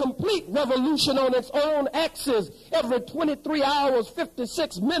 making a complete revolution on its own axis every 23 hours,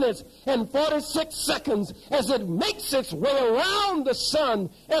 56 minutes, and 46 seconds as it makes its way around the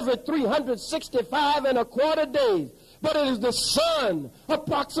sun every 365 1/4 days. But it is the sun,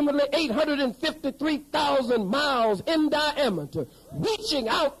 approximately 853,000 miles in diameter, reaching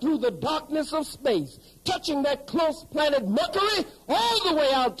out through the darkness of space, touching that close planet Mercury all the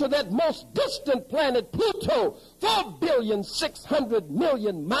way out to that most distant planet Pluto,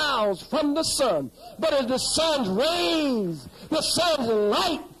 4,600,000,000 miles from the sun. But it is the sun's rays, the sun's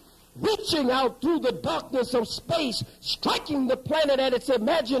light, reaching out through the darkness of space, striking the planet at its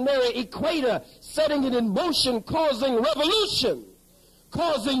imaginary equator, setting it in motion, causing revolution,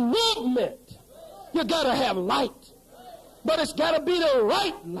 causing movement. You got to have light, but it's got to be the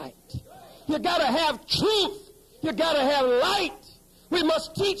right light. You got to have truth. You got to have light. We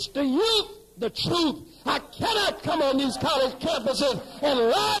must teach the youth the truth. I cannot come on these college campuses and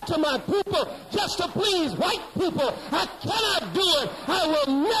lie to my people just to please white people. I cannot do it. I will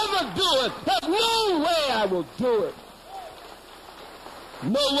never do it. There's no way I will do it.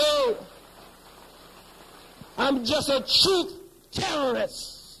 No way. I'm just a truth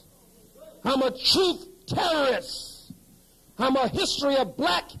terrorist. I'm a truth terrorist. I'm a history of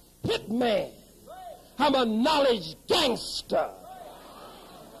black hitman. I'm a knowledge gangster.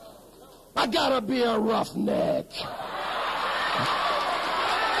 I gotta be a roughneck.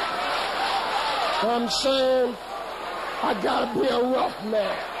 I'm saying, I gotta be a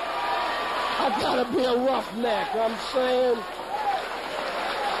roughneck. I gotta be a roughneck. I'm saying,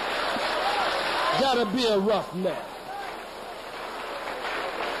 gotta be a roughneck.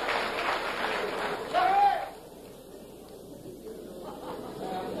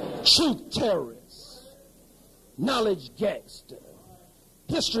 Truth terrorist, knowledge gangster,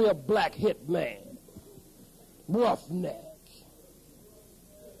 history of black hitman, roughneck.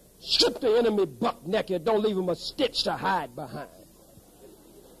 Strip the enemy buck naked, don't leave him a stitch to hide behind.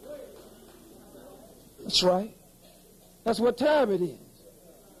 That's right. That's what time it is.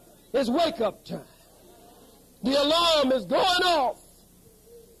 It's wake-up time. The alarm is going off.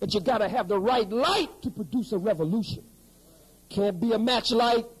 But you got to have the right light to produce a revolution. Can't be a match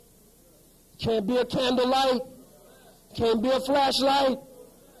light. Can't be a candle light. Can't be a flashlight.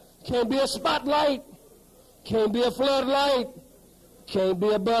 Can't be a spotlight. Can't be a floodlight. Can't be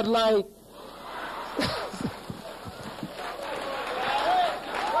a Bud Light.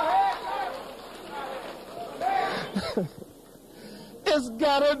 It's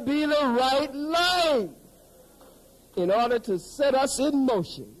got to be the right line in order to set us in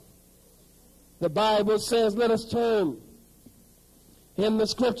motion. The Bible says, let us turn. In the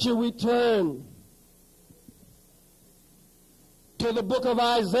scripture, we turn to the book of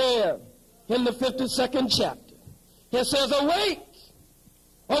Isaiah in the 52nd chapter. It says, awake,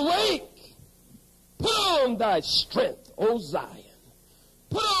 awake, put on thy strength, O Zion.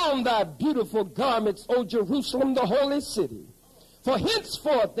 Put on thy beautiful garments, O Jerusalem, the holy city. For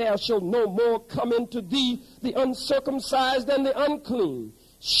henceforth there shall no more come into thee the uncircumcised and the unclean.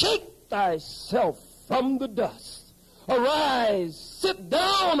 Shake thyself from the dust. Arise, sit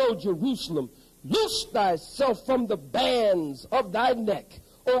down, O Jerusalem. Loose thyself from the bands of thy neck,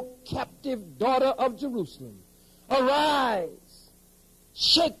 O captive daughter of Jerusalem. Arise,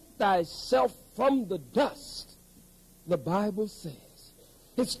 shake thyself from the dust. The Bible says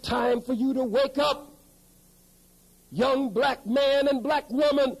it's time for you to wake up. Young black man and black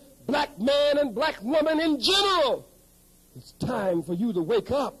woman in general. It's time for you to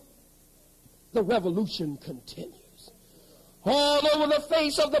wake up. The revolution continues. All over the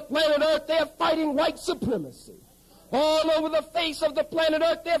face of the planet Earth, they're fighting white supremacy. All over the face of the planet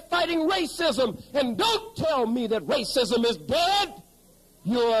Earth, they're fighting racism. And don't tell me that racism is dead.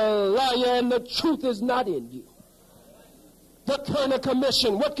 You're a liar and the truth is not in you. The Kerner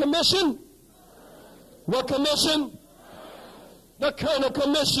Commission. What commission? What commission? The Kerner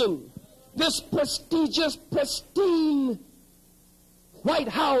Commission. This prestigious, pristine White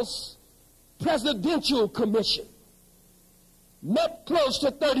House presidential commission met close to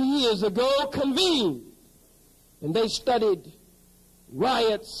 30 years ago, convened, and they studied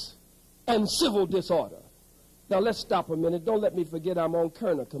riots and civil disorder. Now let's stop a minute. Don't let me forget I'm on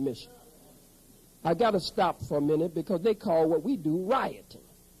Kerner Commission. I got to stop for a minute because they call what we do rioting.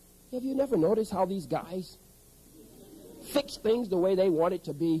 Have you never noticed how these guys fix things the way they want it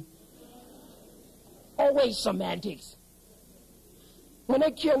to be? Always semantics. When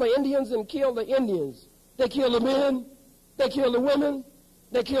they kill the Indians and kill the Indians, they kill the men, they kill the women,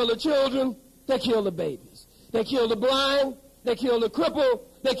 they kill the children, they kill the babies. They kill the blind, they kill the crippled,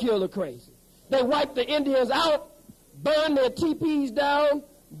 they kill the crazy. They wipe the Indians out, burn their teepees down,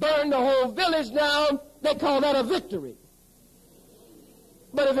 burn the whole village down. They call that a victory.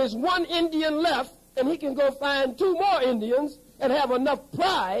 But if there's one Indian left and he can go find two more Indians and have enough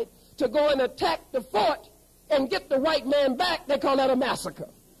pride to go and attack the fort and get the white man back, they call that a massacre.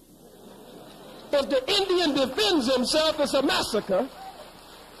 If the Indian defends himself, it's a massacre.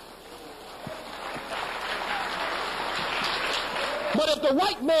 But if the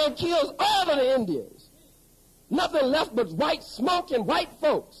white man kills all of the Indians, nothing left but white smoke and white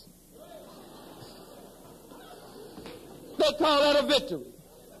folks, they call that a victory.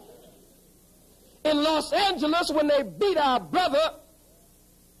 In Los Angeles, when they beat our brother,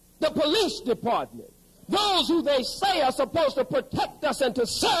 the police department, those who they say are supposed to protect us and to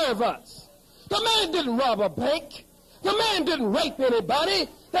serve us, the man didn't rob a bank. The man didn't rape anybody.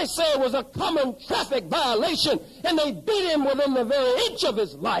 They say it was a common traffic violation, and they beat him within the very inch of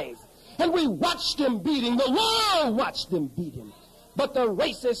his life. And we watched him beating. The world watched him beat him. But the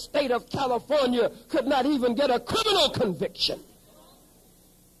racist state of California could not even get a criminal conviction.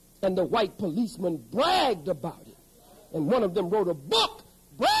 And the white policeman bragged about it. And one of them wrote a book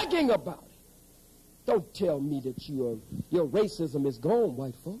bragging about it. Don't tell me that your racism is gone,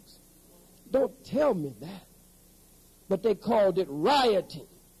 white folks. Don't tell me that. But they called it rioting.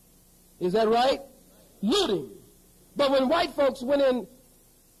 Is that right? Looting. But when white folks went in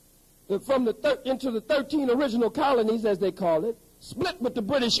into the 13 original colonies, as they call it, split with the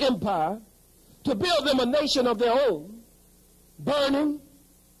British Empire to build them a nation of their own, burning,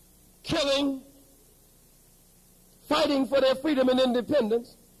 killing, fighting for their freedom and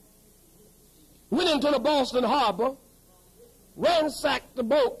independence, went into the Boston Harbor, ransacked the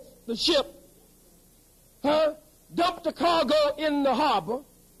boat, the ship, dumped the cargo in the harbor.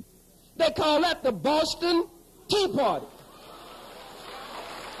 They call that the Boston Tea Party.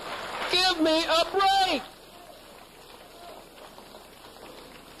 Give me a break.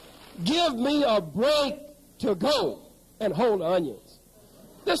 Give me a break to go and hold onions.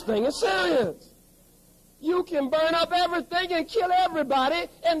 This thing is serious. You can burn up everything and kill everybody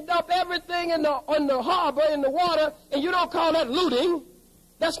and dump everything in the harbor, in the water, and you don't call that looting.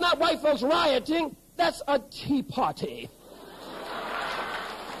 That's not white folks rioting. That's a tea party.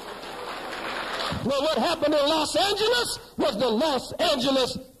 Well, what happened in Los Angeles was the Los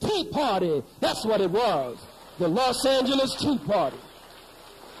Angeles Tea Party. That's what it was. The Los Angeles Tea Party.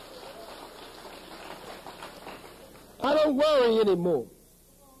 I don't worry anymore.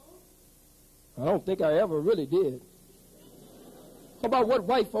 I don't think I ever really did. about what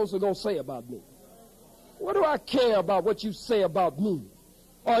white folks are going to say about me. What do I care about what you say about me?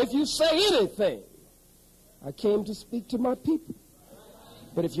 Or if you say anything. I came to speak to my people.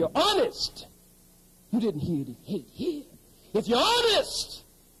 But if you're honest, you didn't hear the hate here. If you're honest,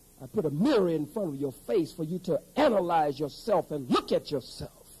 I put a mirror in front of your face for you to analyze yourself and look at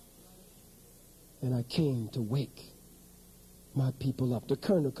yourself. And I came to wake my people up. The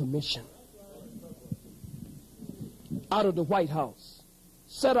Kerner Commission, out of the White House,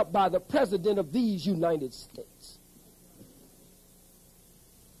 set up by the President of these United States.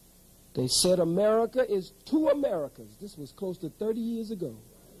 They said America is two Americas. This was close to 30 years ago.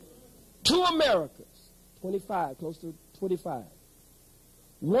 Two Americas. 25, close to 25.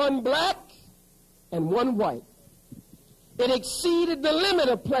 One black and one white. It exceeded the limit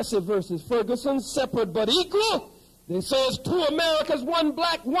of Plessy versus Ferguson, separate but equal. They say it's two Americas, one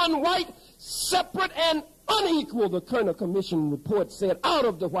black, one white, separate and unequal, the Kerner Commission report said, out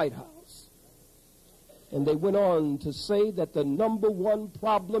of the White House. And they went on to say that the number one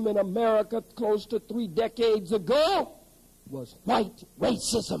problem in America close to 3 decades ago was white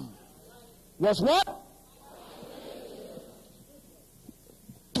racism. Was what?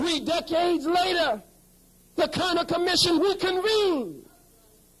 3 decades later, the Kerner Commission reconvened.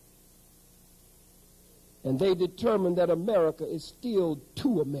 And they determined that America is still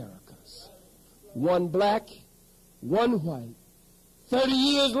two Americas. One black, one white. 30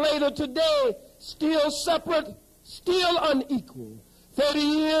 years later today, still separate, still unequal. 30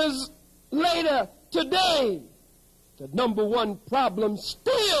 years later today, the number one problem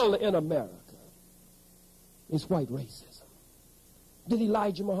still in America is white racism. Did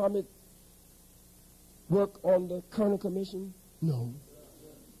Elijah Muhammad work on the Kerner Commission? No.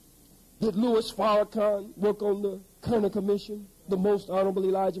 Did Louis Farrakhan work on the Kerner Commission? The most honorable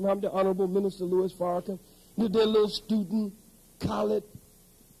Elijah Muhammad, the honorable Minister Louis Farrakhan? Did their little student, Khallid,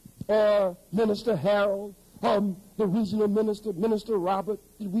 or Minister Harold, or the regional minister, Minister Robert,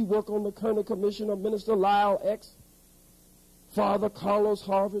 did we work on the Kerner Commission, or Minister Lyle X? Father Carlos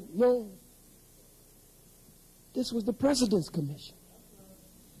Harvard? No. This was the President's Commission.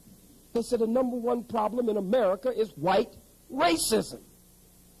 They said the number one problem in America is white racism.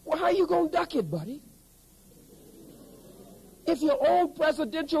 Well, how you going to duck it, buddy? If your own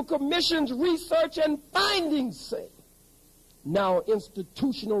presidential commission's research and findings say now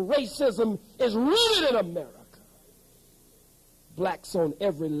institutional racism is rooted in America. Blacks on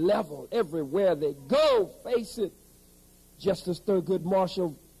every level, everywhere they go, face it. Justice Thurgood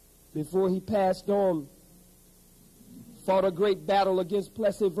Marshall, before he passed on, fought a great battle against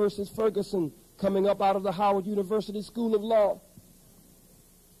Plessy versus Ferguson, coming up out of the Howard University School of Law.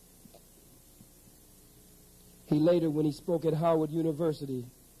 He later, when he spoke at Howard University,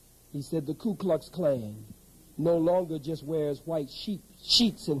 he said the Ku Klux Klan no longer just wears white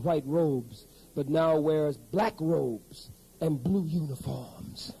sheets and white robes, but now wears black robes and blue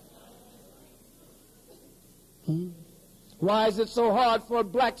uniforms. Why is it so hard for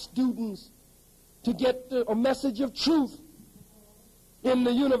black students to get a message of truth in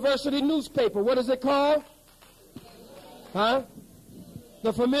the university newspaper? What is it called? Huh?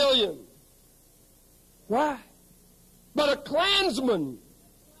 The Familiar. Why? But a Klansman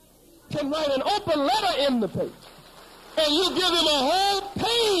can write an open letter in the paper, and you give him a whole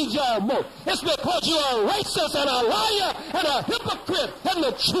page almost. It's because you're a racist and a liar and a hypocrite, and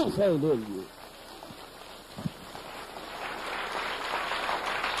the truth ain't in you.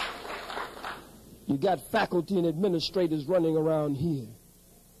 You got faculty and administrators running around here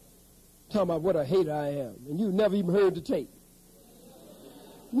talking about what a hater I am, and you never even heard the tape.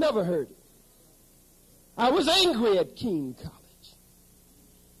 Never heard it. I was angry at Keene College.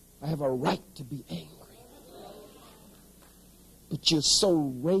 I have a right to be angry. But you're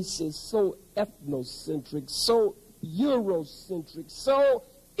so racist, so ethnocentric, so Eurocentric, so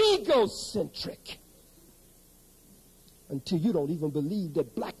egocentric, until you don't even believe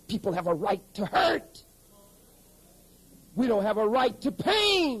that black people have a right to hurt. We don't have a right to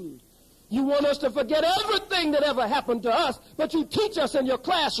pain. You want us to forget everything that ever happened to us, but you teach us in your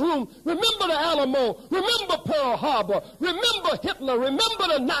classroom, remember the Alamo, remember Pearl Harbor, remember Hitler, remember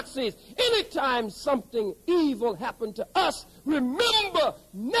the Nazis. Anytime something evil happened to us, remember,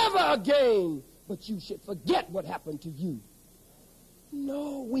 never again, but you should forget what happened to you.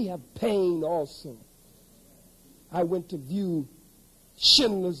 No, we have pain also. I went to view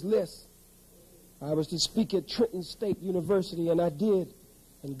Schindler's List. I was to speak at Trenton State University, and I did.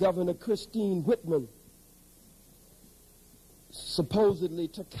 And Governor Christine Whitman, supposedly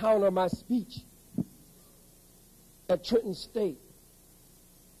to counter my speech at Trenton State,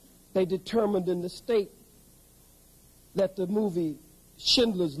 they determined in the state that the movie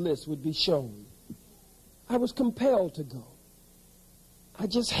Schindler's List would be shown. I was compelled to go. I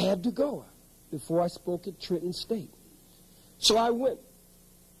just had to go before I spoke at Trenton State. So I went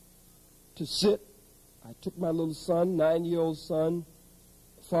to sit. I took my little son, 9-year-old son,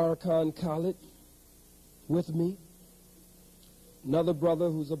 Farrakhan Khallid, with me. Another brother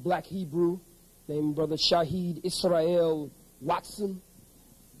who's a black Hebrew named Brother Shahid Israel Watson.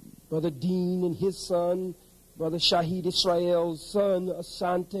 Brother Dean and his son, Brother Shahid Israel's son,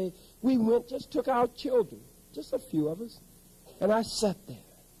 Asante. We went, just took our children, just a few of us. And I sat there,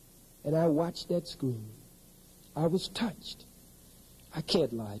 and I watched that screen. I was touched. I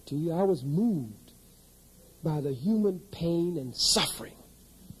can't lie to you. I was moved by the human pain and suffering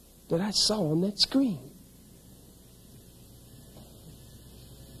that I saw on that screen.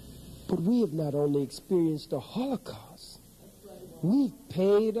 But we have not only experienced a Holocaust, we've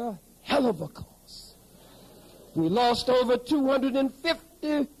paid a hell of a cost. We lost over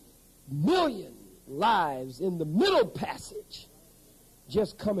 250 million lives in the Middle Passage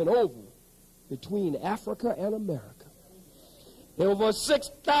just coming over between Africa and America. Over a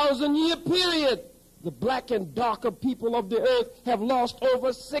 6,000-year period, the black and darker people of the earth have lost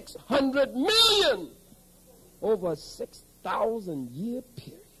over 600 million. Over a 6,000-year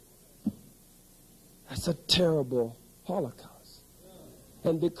period. That's a terrible Holocaust.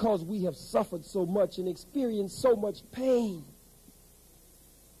 And because we have suffered so much and experienced so much pain,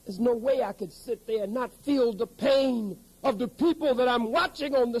 there's no way I could sit there and not feel the pain of the people that I'm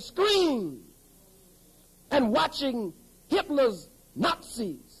watching on the screen and watching Hitler's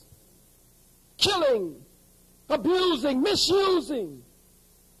Nazis killing, abusing, misusing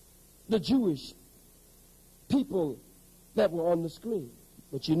the Jewish people that were on the screen.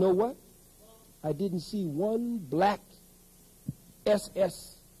 But you know what? I didn't see one black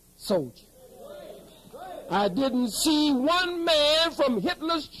SS soldier. I didn't see one man from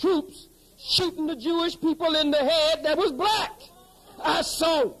Hitler's troops shooting the Jewish people in the head that was black. I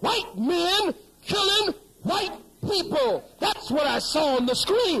saw white men killing white people. That's what I saw on the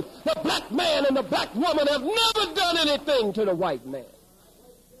screen. The black man and the black woman have never done anything to the white man.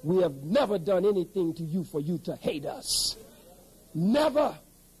 We have never done anything to you for you to hate us. Never,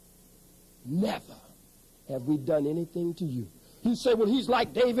 never have we done anything to you. You say, well, he's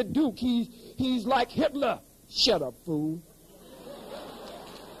like David Duke. He's like Hitler. Shut up, fool.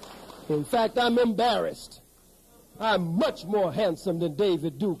 In fact, I'm embarrassed. I'm much more handsome than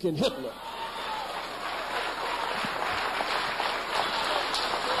David Duke and Hitler.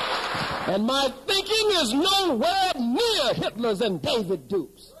 And my thinking is nowhere near Hitler's and David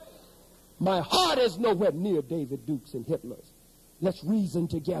Duke's. My heart is nowhere near David Duke's and Hitler's. Let's reason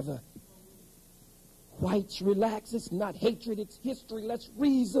together. Whites, relax. It's not hatred, it's history. Let's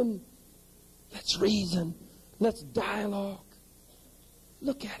reason. Let's reason. Let's dialogue.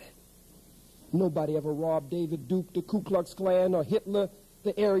 Look at it. Nobody ever robbed David Duke, the Ku Klux Klan, or Hitler,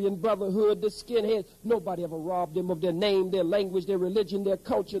 the Aryan Brotherhood, the skinheads. Nobody ever robbed them of their name, their language, their religion, their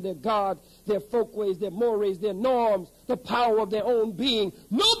culture, their God, their folkways, their mores, their norms, the power of their own being.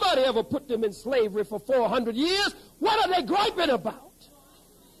 Nobody ever put them in slavery for 400 years. What are they griping about?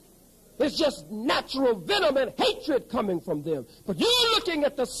 It's just natural venom and hatred coming from them. But you're looking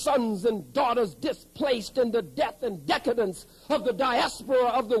at the sons and daughters displaced in the death and decadence of the diaspora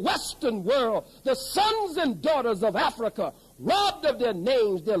of the Western world. The sons and daughters of Africa, robbed of their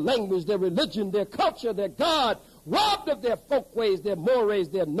names, their language, their religion, their culture, their God, robbed of their folkways, their mores,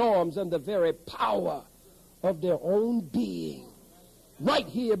 their norms, and the very power of their own being. Right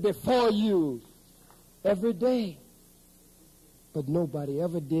here before you every day. But nobody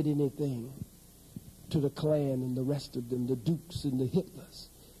ever did anything to the Klan and the rest of them, the Dukes and the Hitlers.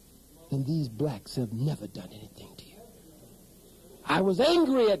 And these blacks have never done anything to you. I was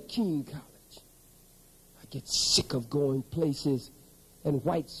angry at King College. I get sick of going places and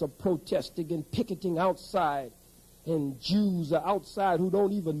whites are protesting and picketing outside and Jews are outside who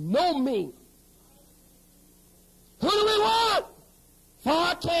don't even know me. Who do we want?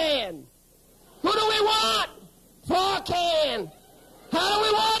 Farrakhan. Who do we want? Farrakhan. How do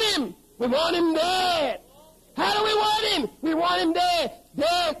we want him? We want him dead. How do we want him? We want him dead.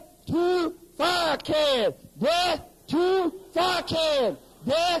 Death to Farrakhan. Death to Farrakhan.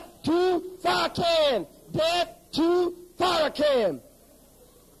 Death to Farrakhan. Death to Farrakhan.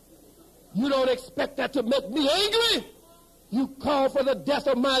 You don't expect that to make me angry? You call for the death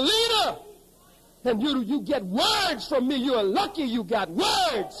of my leader. And you get words from me. You're lucky you got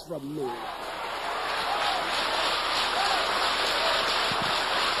words from me.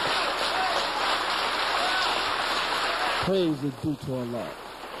 Praise is due to Allah.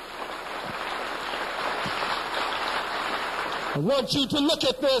 I want you to look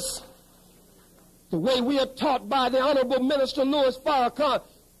at this the way we are taught by the Honorable Minister Louis Farrakhan.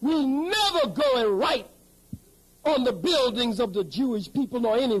 We never go and write on the buildings of the Jewish people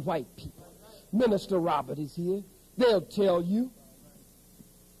or any white people. Minister Robert is here. They'll tell you.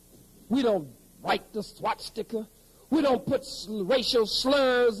 We don't write the swastika. We don't put racial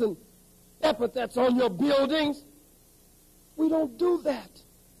slurs and epithets on your buildings. We don't do that.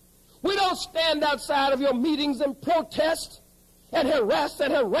 We don't stand outside of your meetings and protest and harass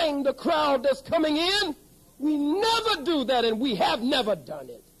and harangue the crowd that's coming in. We never do that, and we have never done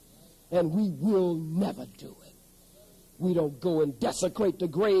it. And we will never do it. We don't go and desecrate the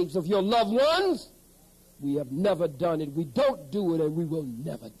graves of your loved ones. We have never done it. We don't do it, and we will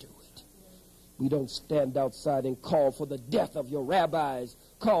never do it. We don't stand outside and call for the death of your rabbis,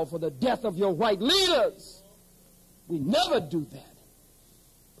 call for the death of your white leaders. We never do that.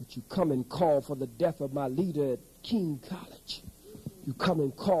 But you come and call for the death of my leader at King College. You come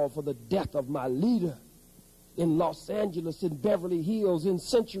and call for the death of my leader in Los Angeles, in Beverly Hills, in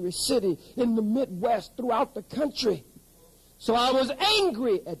Century City, in the Midwest, throughout the country. So I was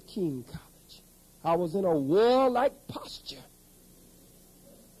angry at King College. I was in a warlike posture.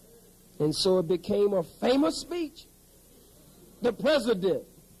 And so it became a famous speech. The president,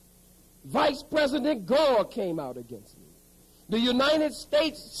 Vice President Gore came out against me. The United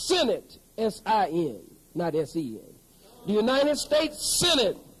States Senate, S-I-N, not S-E-N. The United States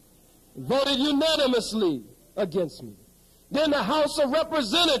Senate voted unanimously against me. Then the House of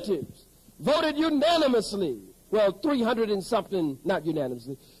Representatives voted unanimously. Well, 300 and something, not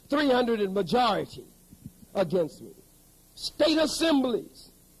unanimously, 300 and majority against me. State assemblies,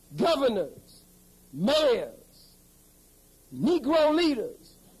 governors, mayors, Negro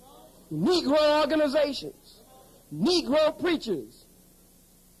leaders, Negro organizations, Negro preachers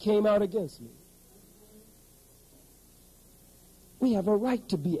came out against me. We have a right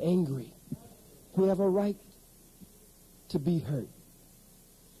to be angry. We have a right to be hurt.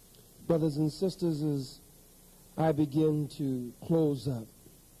 Brothers and sisters, as I begin to close up,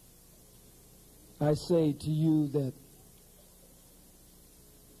 I say to you that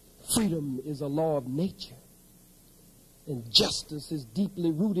freedom is a law of nature, and justice is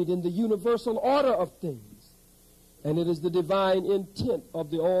deeply rooted in the universal order of things, and it is the divine intent of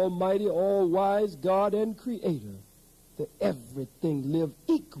the Almighty, all-wise God and Creator that everything live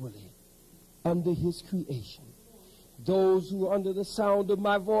equally under His creation. Those who are under the sound of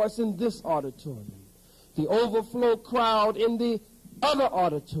my voice in this auditorium, the overflow crowd in the other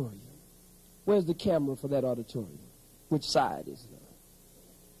auditorium. Where's the camera for that auditorium? Which side is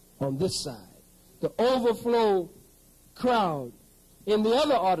it? On this side. The overflow crowd in the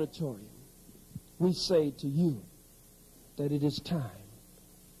other auditorium. We say to you that it is time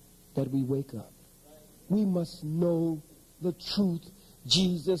that we wake up. We must know the truth.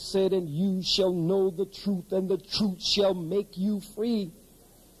 Jesus said, and you shall know the truth, and the truth shall make you free.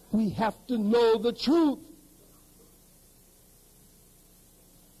 We have to know the truth.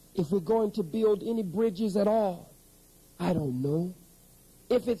 If we're going to build any bridges at all, I don't know.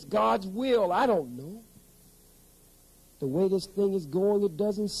 If it's God's will, I don't know. The way this thing is going, it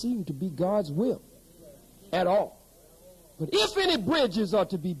doesn't seem to be God's will at all. But if any bridges are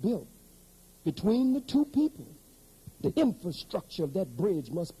to be built between the two people, the infrastructure of that bridge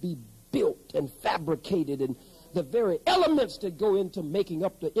must be built and fabricated, and the very elements that go into making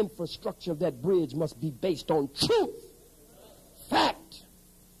up the infrastructure of that bridge must be based on truth, fact,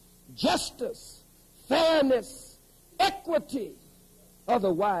 justice, fairness, equity.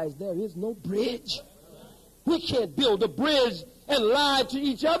 Otherwise, there is no bridge. We can't build a bridge and lie to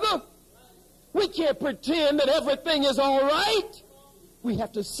each other. We can't pretend that everything is all right. We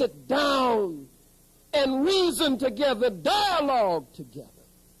have to sit down and reason together, dialogue together.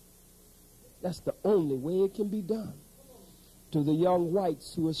 That's the only way it can be done. To the young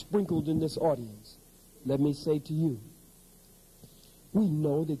whites who are sprinkled in this audience, let me say to you, we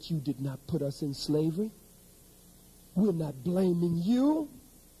know that you did not put us in slavery. We're not blaming you.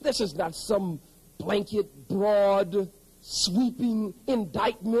 This is not some blanket, broad, sweeping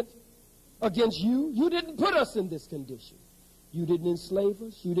indictment against you. You didn't put us in this condition. You didn't enslave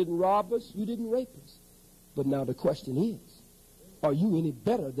us. You didn't rob us. You didn't rape us. But now the question is, are you any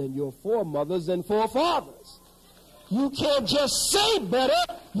better than your foremothers and forefathers? You can't just say better.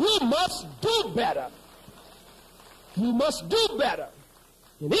 You must do better. You must do better.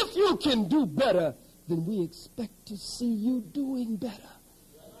 And if you can do better, then we expect to see you doing better.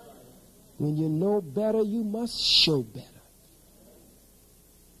 When you know better, you must show better.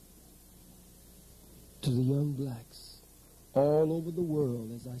 To the young blacks all over the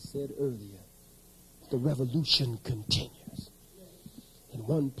world, as I said earlier, the revolution continues. In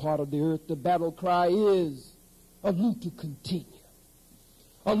one part of the earth, the battle cry is Alutu continue.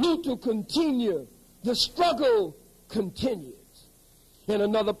 Alutu continue. The struggle continues. In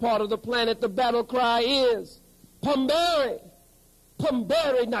another part of the planet, the battle cry is Pambere,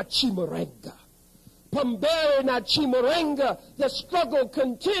 Pambere na Chimurenga. Pambere na Chimurenga. The struggle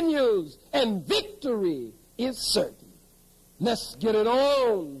continues and victory is certain. Let's get it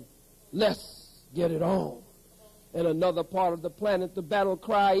on. Let's get it on. In another part of the planet, the battle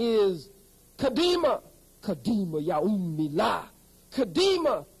cry is Kadima, Kadima Yaumila.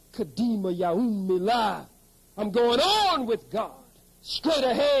 Kadima, Kadima Yaumila. I'm going on with God. Straight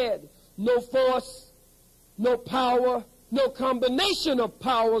ahead. No force, no power, no combination of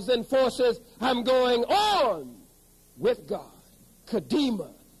powers and forces. I'm going on with God.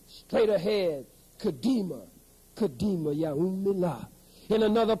 Kadima, straight ahead. Kadima, Kadima Yaumila. In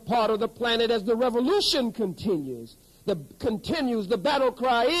another part of the planet, as the revolution continues, the battle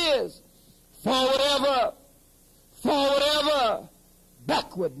cry is forward ever,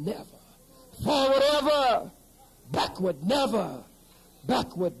 backward never. Forward ever, backward never,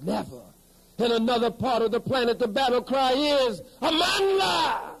 backward never. In another part of the planet, the battle cry is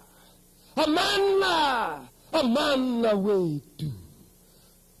Amanla, Amanla, Amanla way to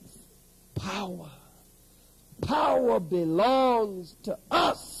power. Power belongs to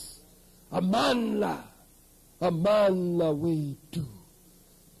us. Amanla, Amanla way to.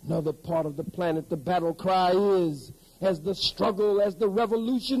 Another part of the planet, the battle cry is, as the struggle, as the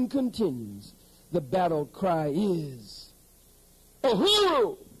revolution continues, the battle cry is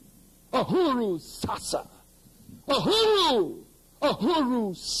Uhuru, Uhuru Sasa. Uhuru,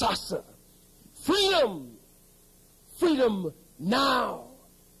 Uhuru Sasa. Freedom, freedom now,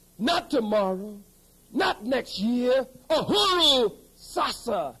 not tomorrow, not next year. Uhuru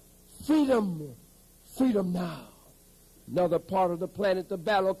Sasa. Freedom, freedom now. Another part of the planet, the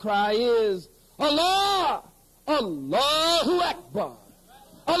battle cry is Allah, Allahu Akbar.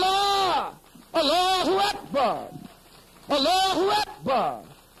 Allah, Allahu Akbar. Allahu Akbar.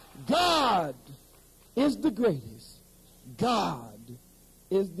 God is the greatest. God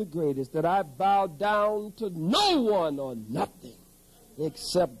is the greatest. That I bow down to no one or nothing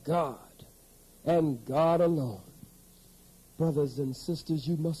except God and God alone. Brothers and sisters,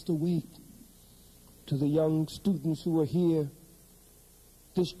 you must awake. To the young students who are here,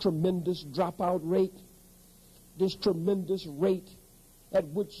 this tremendous dropout rate, this tremendous rate at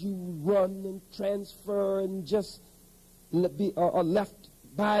which you run and transfer and just are left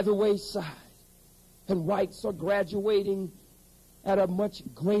by the wayside. And whites are graduating at a much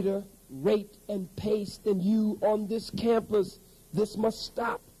greater rate and pace than you on this campus. This must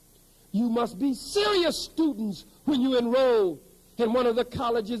stop. You must be serious students when you enroll in one of the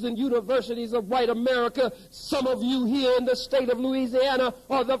colleges and universities of white America. Some of you here in the state of Louisiana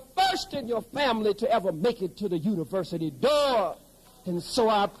are the first in your family to ever make it to the university door. And so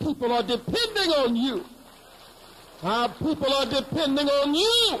our people are depending on you. Our people are depending on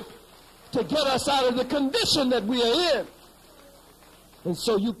you to get us out of the condition that we are in. And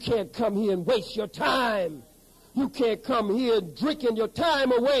so you can't come here and waste your time. You can't come here drinking your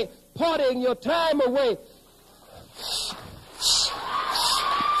time away, partying your time away.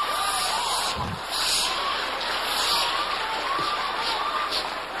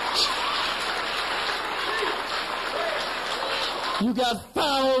 You got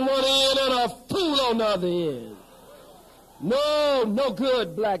fire on one end and a fool on the other end. No, no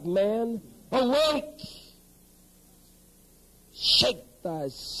good, black man. Awake. Shake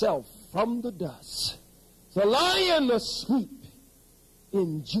thyself from the dust. The lion asleep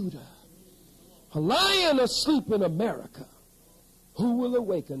in Judah. A lion asleep in America. Who will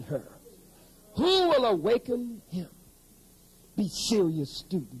awaken her? Who will awaken him? Be serious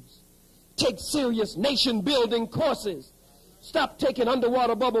students. Take serious nation-building courses. Stop taking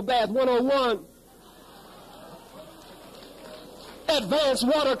underwater bubble bath 101. Advanced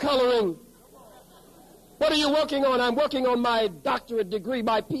watercoloring. What are you working on? I'm working on my doctorate degree,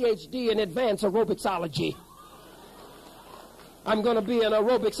 my PhD in advanced aerobicsology. I'm going to be an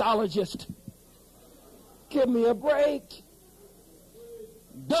aerobicsologist. Give me a break.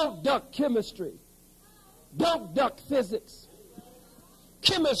 Don't duck chemistry. Don't duck physics.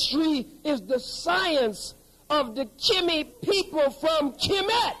 Chemistry is the science of the Kimmy people from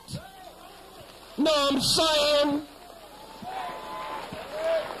Kemet. Know what I'm saying?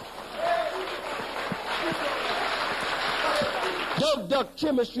 Don't duck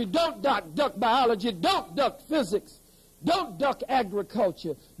chemistry. Don't duck biology. Don't duck physics. Don't duck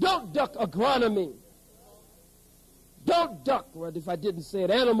agriculture. Don't duck agronomy. Don't duck, or if I didn't say it,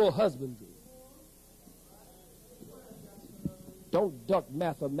 animal husbandry. Don't duck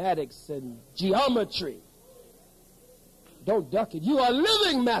mathematics and geometry. Don't duck it. You are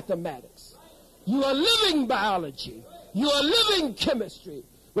living mathematics. You are living biology. You are living chemistry.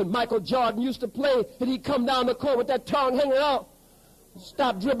 When Michael Jordan used to play and he'd come down the court with that tongue hanging out,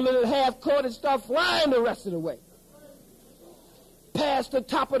 stop dribbling at half court and start flying the rest of the way. Pass the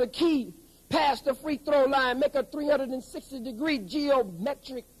top of the key, pass the free throw line, make a 360-degree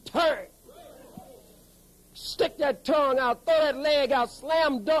geometric turn. Stick that tongue out, throw that leg out,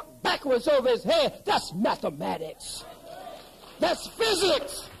 slam dunk backwards over his head. That's mathematics. That's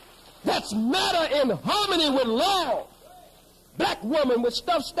physics. That's matter in harmony with law. Black woman with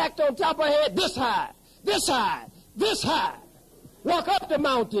stuff stacked on top of her head this high, this high, this high. Walk up the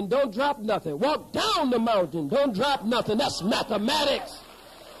mountain, don't drop nothing. Walk down the mountain, don't drop nothing. That's mathematics.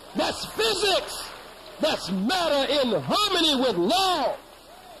 That's physics. That's matter in harmony with law.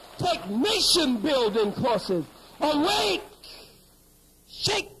 Take nation-building courses. Awake!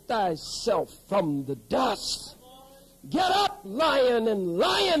 Shake thyself from the dust. Get up, lion and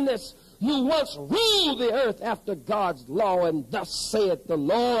lioness. You once ruled the earth after God's law, and thus saith the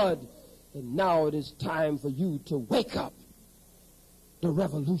Lord. And now it is time for you to wake up. The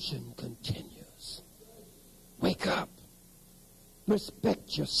revolution continues. Wake up.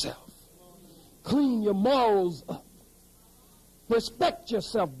 Respect yourself. Clean your morals up. Respect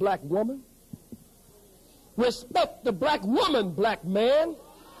yourself, black woman. Respect the black woman, black man.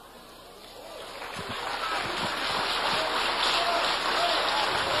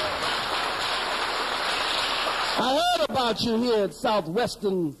 I heard about you here at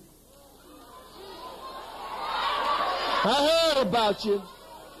Southwestern. I heard about you.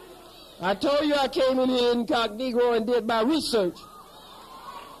 I told you I came in here incognito and did my research.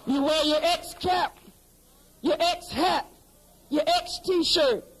 You wear your X cap, your X hat, your X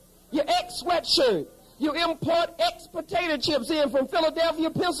t-shirt, your X sweatshirt. You import X potato chips in from Philadelphia,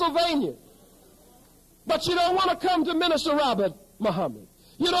 Pennsylvania. But you don't want to come to Minister Robert Muhammad.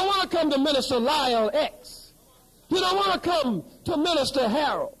 You don't want to come to Minister Lyle X. You don't want to come to Minister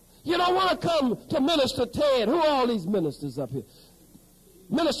Harold. You don't want to come to Minister Ted. Who are all these ministers up here?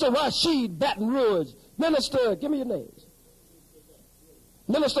 Minister Rashid, Baton Rouge. Minister, give me your names.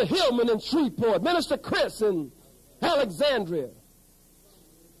 Minister Hillman in Shreveport. Minister Chris in Alexandria.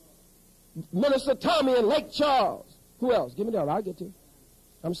 Minister Tommy in Lake Charles. Who else? Give me that. I'll get to it.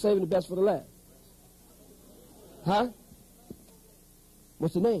 I'm saving the best for the last. Huh?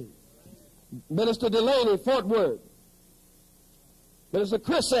 What's the name? Minister Delaney, Fort Worth. Minister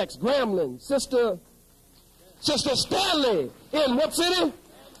Chris X, Grambling. Sister Stanley in what city?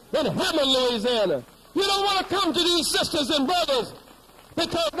 In Hammond, Louisiana. You don't want to come to these sisters and brothers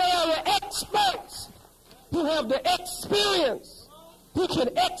because they are the experts who have the experience, who can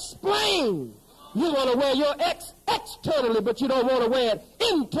explain. You want to wear your X externally, but you don't want to wear it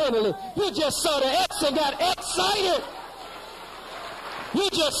internally. You just saw the X and got excited. You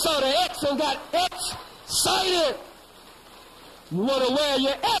just saw the X and got excited. You want to wear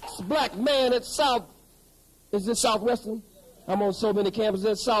your X, black man, at South. Is this Southwestern? I'm on so many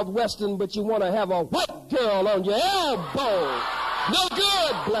campuses at Southwestern, but you want to have a white girl on your elbow. No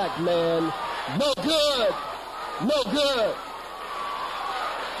good, black man. No good. No good.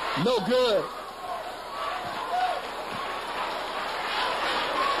 No good.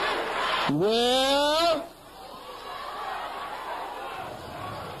 Well,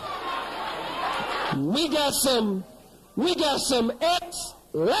 we got some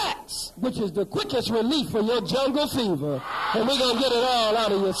X-Lax, which is the quickest relief for your jungle fever. And we're going to get it all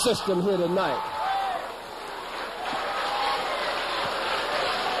out of your system here tonight.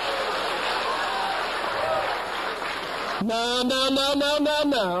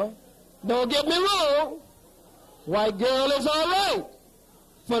 Now. Don't get me wrong. White girl is all right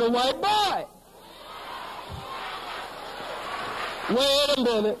for the white boy.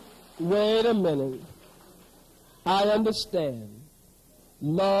 Wait a minute. I understand.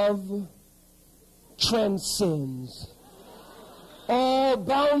 Love transcends all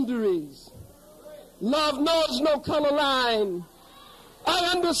boundaries. Love knows no color line. I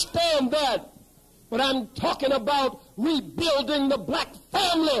understand that. But I'm talking about rebuilding the black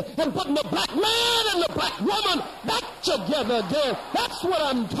family and putting the black man and the black woman back together again. That's what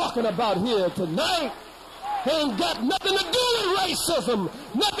I'm talking about here tonight. Ain't got nothing to do with racism,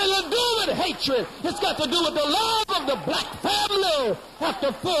 nothing to do with hatred. It's got to do with the love of the black family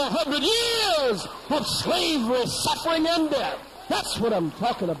after 400 years of slavery, suffering, and death. That's what I'm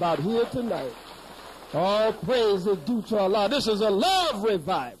talking about here tonight. All praise is due to Allah. This is a love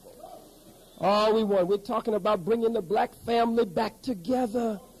revival. All we want, we're talking about bringing the black family back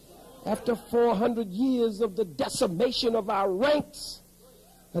together. After 400 years of the decimation of our ranks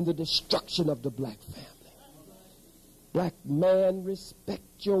and the destruction of the black family. Black man, respect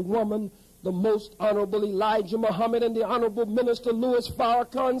your woman. The most honorable Elijah Muhammad and the honorable minister Louis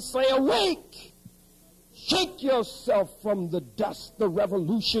Farrakhan say, awake! Shake yourself from the dust. The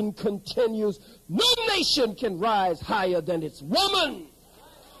revolution continues. No nation can rise higher than its woman.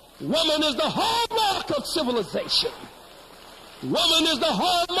 Woman is the hallmark of civilization. Woman is the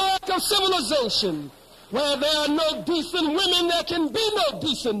hallmark of civilization. Where there are no decent women, there can be no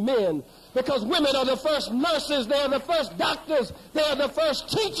decent men. Because women are the first nurses, they are the first doctors, they are the first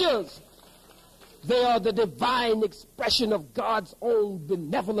teachers. They are the divine expression of God's own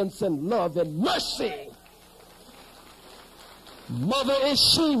benevolence and love and mercy. Mother is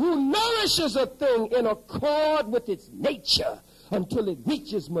she who nourishes a thing in accord with its nature until it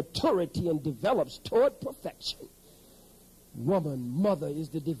reaches maturity and develops toward perfection. Woman, mother, is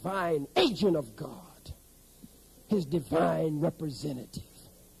the divine agent of God, his divine representative.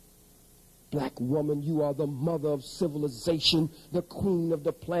 Black woman, you are the mother of civilization, the queen of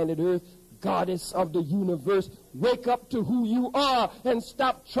the planet Earth, goddess of the universe. Wake up to who you are and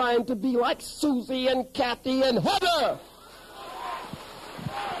stop trying to be like Susie and Kathy and Heather.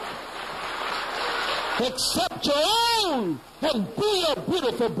 Accept your own and be your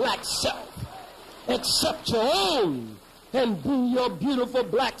beautiful black self. Accept your own and be your beautiful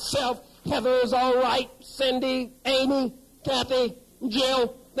black self. Heather is all right. Cindy, Amy, Kathy,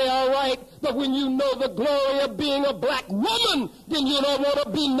 Jill, they're all right. But when you know the glory of being a black woman, then you don't want to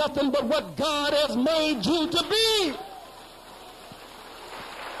be nothing but what God has made you to be.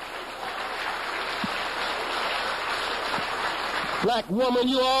 Black woman,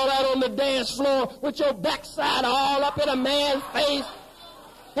 you all out on the dance floor with your backside all up in a man's face.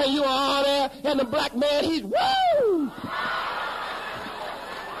 And you are all there, and the black man, he's woo!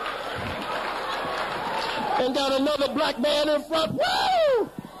 And got another black man in front, woo!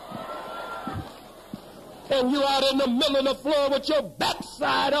 And you out in the middle of the floor with your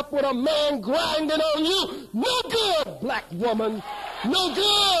backside up with a man grinding on you. No good, black woman. No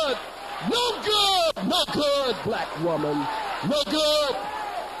good. No good. No good, black woman. No good.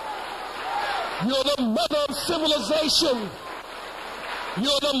 You're the mother of civilization.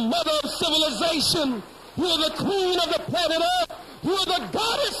 You're the mother of civilization. You're the queen of the planet Earth. You're the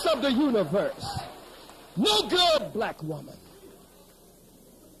goddess of the universe. No good, black woman.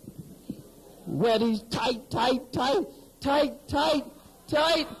 Wear these tight, tight, tight, tight, tight,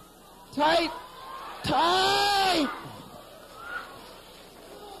 tight, tight, tight.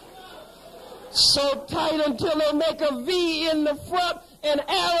 So tight until they make a V in the front, an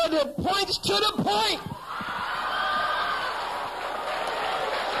arrow that points to the point.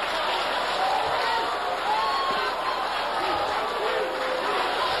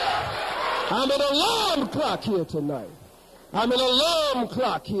 I'm an alarm clock here tonight. I'm an alarm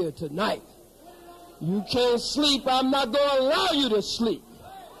clock here tonight. You can't sleep. I'm not going to allow you to sleep.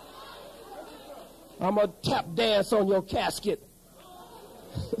 I'm going to tap dance on your casket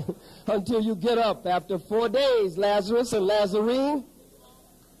until you get up after 4 days, Lazarus and Lazarine.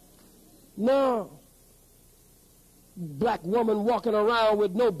 No. Black woman walking around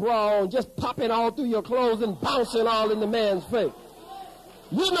with no bra on, just popping all through your clothes and bouncing all in the man's face.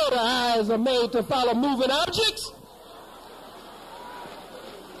 You know the eyes are made to follow moving objects.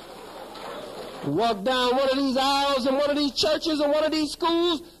 Walk down one of these aisles in one of these churches or one of these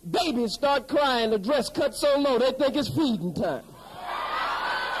schools, babies start crying. The dress cut so low they think it's feeding time.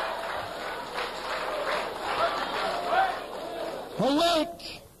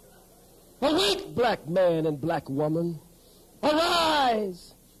 Awake! Awake, black man and black woman.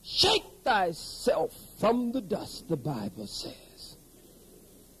 Arise! Shake thyself from the dust, the Bible says.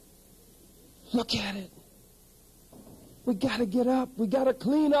 Look at it. We got to get up. We got to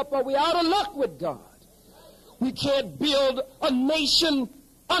clean up or we out of luck with God. We can't build a nation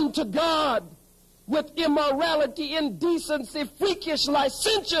unto God with immorality, indecency, freakish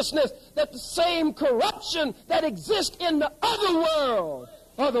licentiousness, that the same corruption that exists in the other world.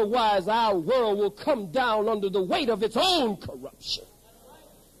 Otherwise, our world will come down under the weight of its own corruption.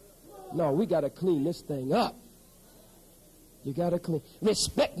 No, we got to clean this thing up. You got to clean.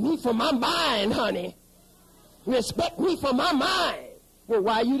 Respect me for my mind, honey. Respect me for my mind. Well,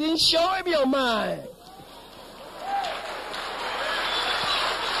 why you didn't show him your mind?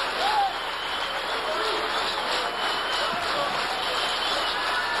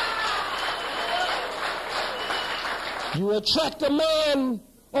 You attract a man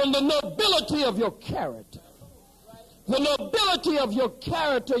on the nobility of your character, the nobility of your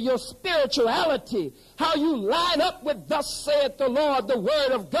character, your spirituality, how you line up with thus saith the Lord, the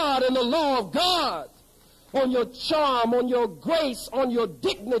word of God and the law of God, on your charm, on your grace, on your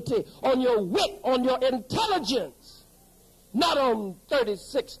dignity, on your wit, on your intelligence, not on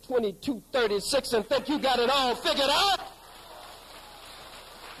 36, 22, 36 and think you got it all figured out.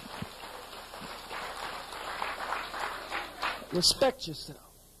 Respect yourself.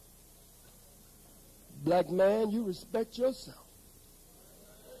 Black man, you respect yourself.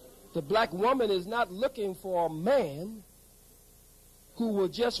 The black woman is not looking for a man who will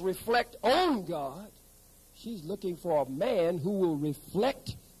just reflect on God. She's looking for a man who will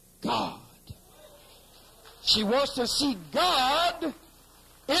reflect God. She wants to see God in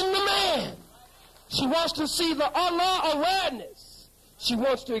the man. She wants to see the Allah awareness. She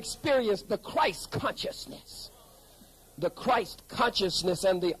wants to experience the Christ consciousness. The Christ consciousness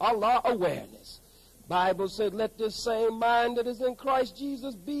and the Allah awareness. Bible said, let this same mind that is in Christ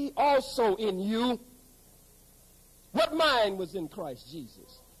Jesus be also in you. What mind was in Christ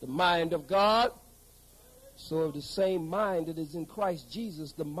Jesus? The mind of God. So if the same mind that is in Christ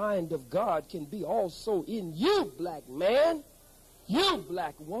Jesus, the mind of God can be also in you, black man. You,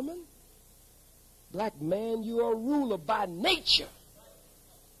 black woman. Black man, you are a ruler by nature.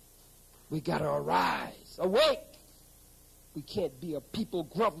 We got to arise, awake. We can't be a people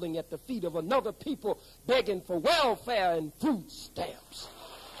groveling at the feet of another people begging for welfare and food stamps.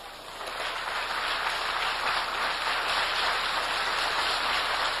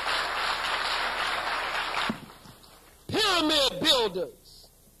 Pyramid builders.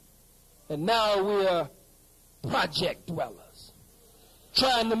 And now we're project dwellers.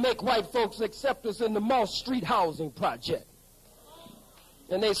 Trying to make white folks accept us in the Moss Street housing project.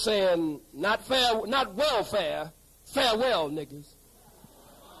 And they saying, not welfare. Farewell, niggas.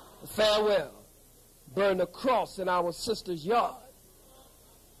 Farewell. Burn a cross in our sister's yard.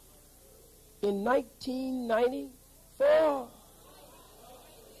 In 1994.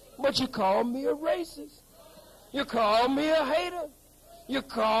 But you call me a racist. You call me a hater. You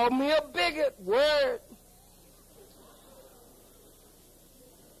call me a bigot. Word.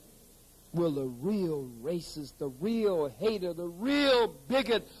 Will the real racist, the real hater, the real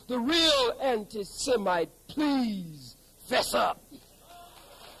bigot, the real anti-Semite please fess up?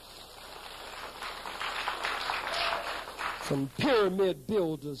 From pyramid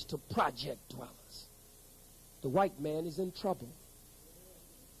builders to project dwellers, the white man is in trouble.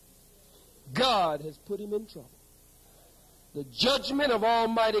 God has put him in trouble. The judgment of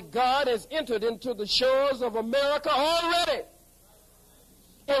Almighty God has entered into the shores of America already.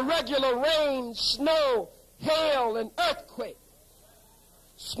 Irregular rain, snow, hail, and earthquake.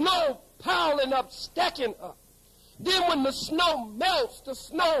 Snow piling up, stacking up. Then when the snow melts, the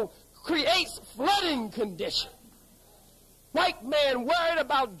snow creates flooding conditions. White man worried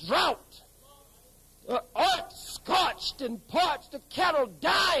about drought. Earth scorched and parched, the cattle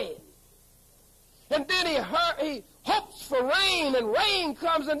dying. And then he hopes for rain, and rain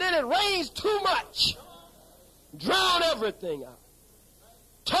comes, and then it rains too much. Drown everything out.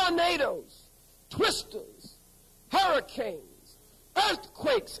 Tornadoes, twisters, hurricanes,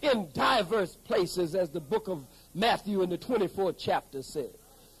 earthquakes in diverse places, as the book of Matthew in the 24th chapter said.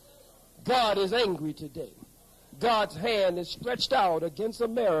 God is angry today. God's hand is stretched out against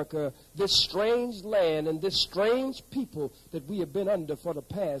America, this strange land and this strange people that we have been under for the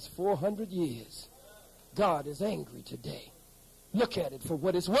past 400 years. God is angry today. Look at it for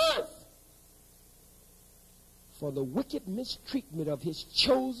what it's worth. For the wicked mistreatment of his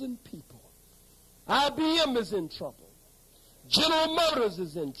chosen people. IBM is in trouble. General Motors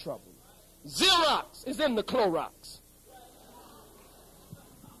is in trouble. Xerox is in the Clorox.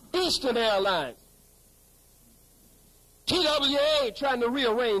 Eastern Airlines. TWA trying to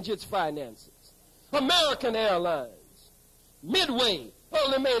rearrange its finances. American Airlines. Midway.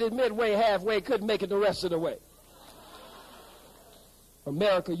 Only made it midway, halfway, couldn't make it the rest of the way.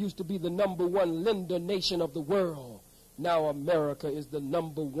 America used to be the #1 lender nation of the world. Now America is the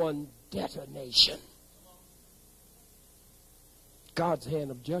 #1 debtor nation. God's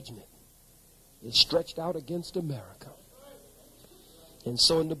hand of judgment is stretched out against America. And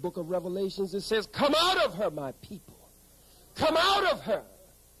so in the book of Revelations it says, come out of her, my people. Come out of her,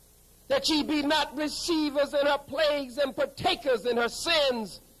 that ye be not receivers in her plagues and partakers in her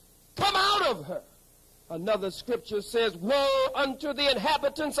sins. Come out of her. Another scripture says, woe unto the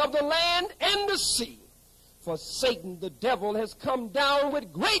inhabitants of the land and the sea, for Satan the devil has come down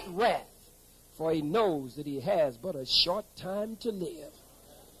with great wrath, for he knows that he has but a short time to live.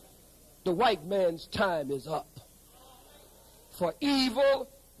 The white man's time is up. For evil,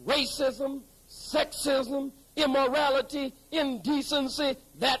 racism, sexism, immorality, indecency,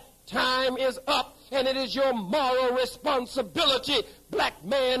 that time is up. And it is your moral responsibility, black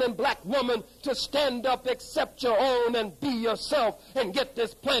man and black woman, to stand up, accept your own, and be yourself, and get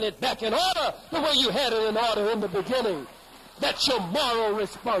this planet back in order the way you had it in order in the beginning. That's your moral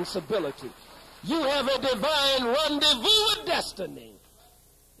responsibility. You have a divine rendezvous with destiny.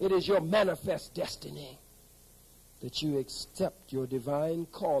 It is your manifest destiny that you accept your divine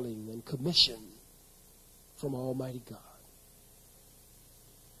calling and commission from Almighty God.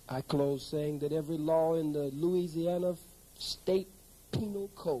 I close saying that every law in the Louisiana State Penal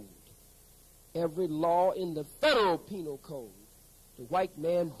Code, every law in the Federal Penal Code, the white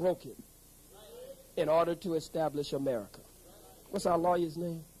man broke it in order to establish America. What's our lawyer's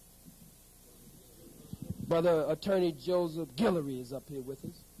name? Brother Attorney Joseph Guillory is up here with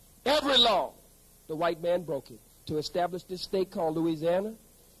us. Every law, the white man broke it to establish this state called Louisiana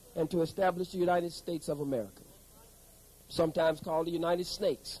and to establish the United States of America, sometimes called the United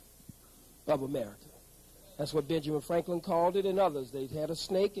Snakes of America. That's what Benjamin Franklin called it, and others. They had a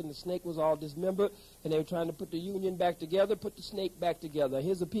snake, and the snake was all dismembered, and they were trying to put the Union back together, put the snake back together.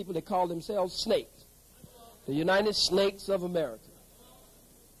 Here's the people that call themselves snakes, the United Snakes of America.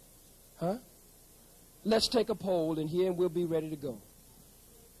 Huh? Let's take a poll in here, and we'll be ready to go.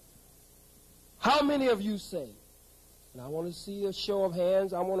 How many of you say, and I want to see a show of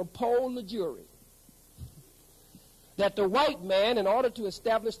hands, I want to poll the jury, that the white man, in order to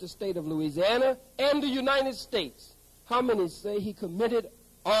establish the state of Louisiana and the United States, how many say he committed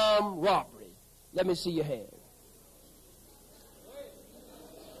armed robbery? Let me see your hand.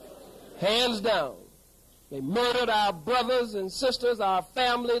 Hands down. They murdered our brothers and sisters, our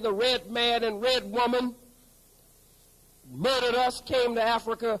family, the red man and red woman. Murdered us, came to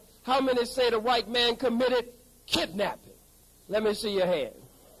Africa. How many say the white man committed kidnapping? Let me see your hand.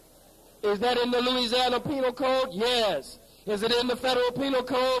 Is that in the Louisiana Penal Code? Yes. Is it in the Federal Penal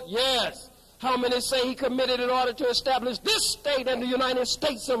Code? Yes. How many say he committed in order to establish this state and the United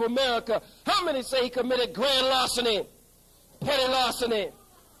States of America? How many say he committed grand larceny, petty larceny?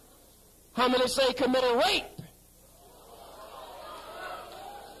 How many say he committed rape?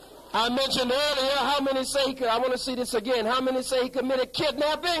 I mentioned earlier, how many say I want to see this again. How many say he committed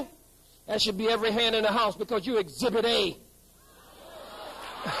kidnapping? That should be every hand in the house because you Exhibit A.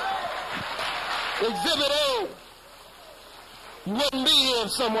 Exhibit A. You wouldn't be here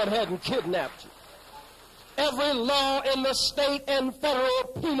if someone hadn't kidnapped you. Every law in the state and federal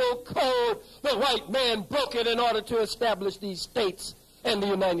penal code, the white man broke it in order to establish these states and the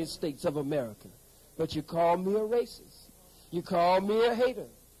United States of America. But you call me a racist. You call me a hater.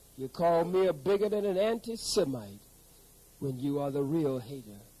 You call me a bigot and an anti-Semite when you are the real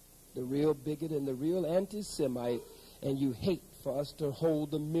hater, the real bigot and the real anti-Semite, and you hate for us to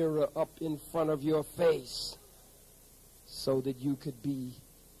hold the mirror up in front of your face so that you could be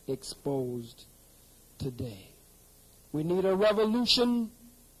exposed today. We need a revolution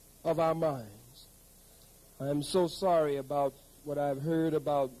of our minds. I am so sorry about what I've heard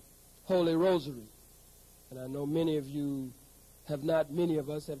about Holy Rosary. And I know many of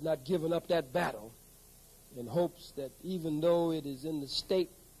us have not given up that battle in hopes that even though it is in the state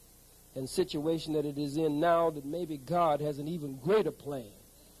and situation that it is in now, that maybe God has an even greater plan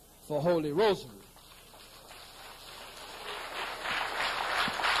for Holy Rosary.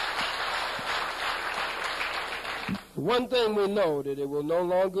 One thing we know, that it will no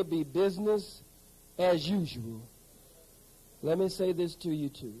longer be business as usual. Let me say this to you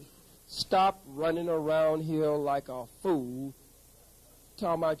too. Stop running around here like a fool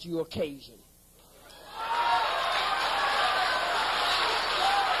talking about your occasion.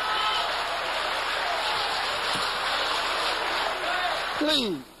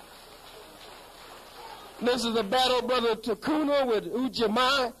 Please. This is a battle Brother Takuna with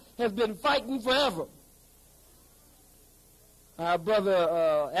Ujimai has been fighting forever. Our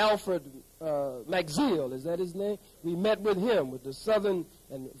brother Alfred McZeal, is that his name? We met with him, with the Southern,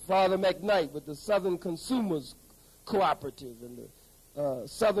 and Father McKnight, with the Southern Consumers Cooperative and the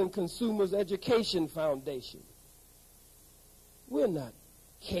Southern Consumers Education Foundation. We're not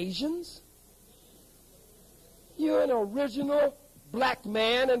Cajuns. You're an original black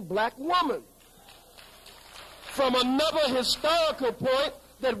man and black woman. From another historical point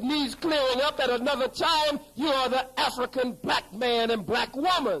that needs clearing up at another time, you are the African black man and black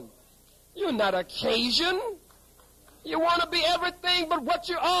woman. You're not a Cajun. You want to be everything but what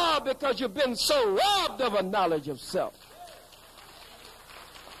you are because you've been so robbed of a knowledge of self.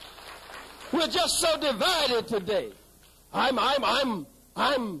 We're just so divided today. I'm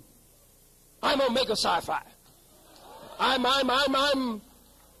Omega Psi Phi. I'm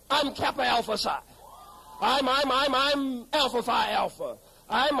Kappa Alpha Psi. I'm Alpha Phi Alpha.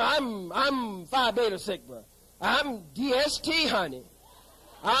 I'm Phi Beta Sigma. I'm DST, honey.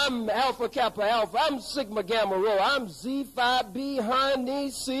 I'm Alpha Kappa Alpha. I'm Sigma Gamma Rho. I'm Z Phi B,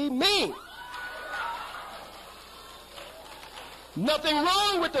 honey, see me. Nothing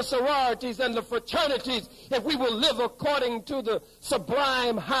wrong with the sororities and the fraternities if we will live according to the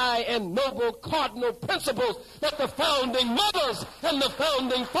sublime, high, and noble cardinal principles that the founding mothers and the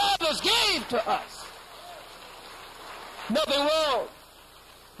founding fathers gave to us. Nothing wrong.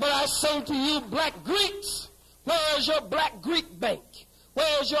 But I say to you, black Greeks, where is your black Greek bank?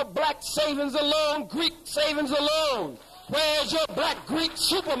 Where is your black savings alone, Greek savings alone? Where is your black Greek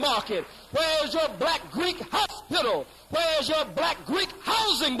supermarket? Where is your black Greek hospital? Where is your black Greek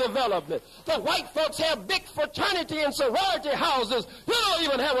housing development? The white folks have big fraternity and sorority houses. You don't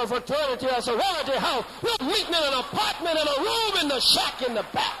even have a fraternity or sorority house. We're meeting in an apartment in a room in the shack in the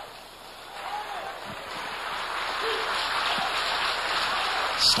back.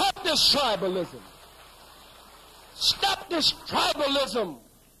 Stop this tribalism. Stop this tribalism.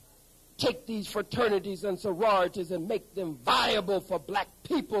 Take these fraternities and sororities and make them viable for black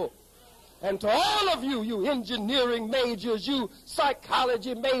people. And to all of you, you engineering majors, you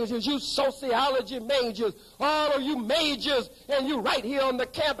psychology majors, you sociology majors, all of you majors, and you right here on the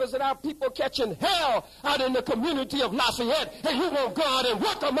campus and our people catching hell out in the community of Lafayette, and you won't go out and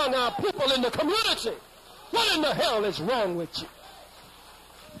work among our people in the community. What in the hell is wrong with you?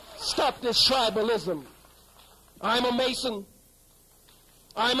 Stop this tribalism. I'm a Mason.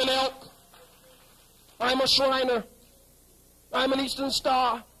 I'm an Elk. I'm a Shriner. I'm an Eastern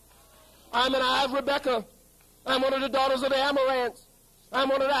Star. I'm an Eye of Rebecca. I'm one of the daughters of the Amaranths. I'm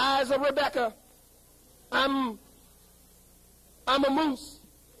one of the Eyes of Rebecca. I'm a moose.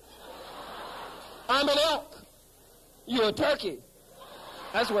 I'm an elk. You're a turkey.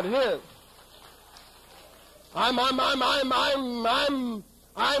 That's what it is. I'm a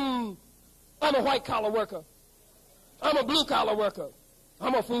white collar worker. I'm a blue collar worker.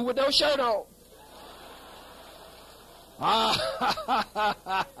 I'm a fool with no shirt on.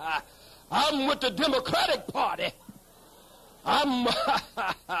 I'm with the Democratic Party. I'm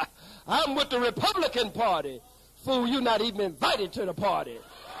with the Republican Party. Fool, you're not even invited to the party.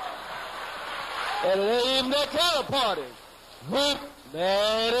 And it ain't even that kind of party. Whoop,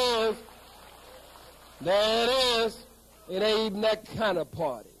 there it is. There it is. It ain't even that kind of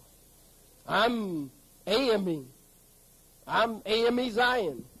party. I'm AME. I'm AME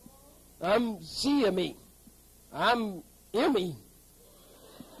Zion. I'm CME. I'm ME.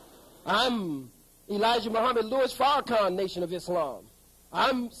 I'm Elijah Muhammad Louis Farrakhan Nation of Islam.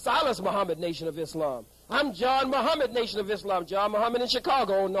 I'm Silas Muhammad Nation of Islam. I'm John Muhammad Nation of Islam. John Muhammad in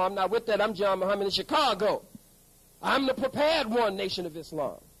Chicago. Oh, no, I'm not with that. I'm John Muhammad in Chicago. I'm the Prepared One Nation of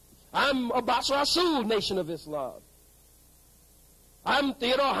Islam. I'm Abbas Rasul Nation of Islam. I'm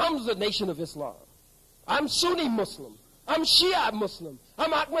Theodore Hamza Nation of Islam. I'm Sunni Muslim. I'm Shia Muslim.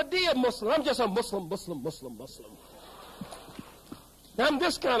 I'm Ahmadiyya Muslim. I'm just a Muslim. I'm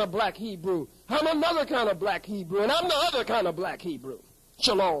this kind of black Hebrew. I'm another kind of black Hebrew. And I'm the other kind of black Hebrew.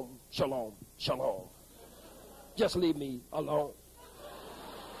 Shalom, shalom, shalom. Just leave me alone.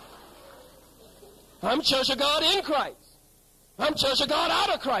 I'm Church of God in Christ. I'm Church of God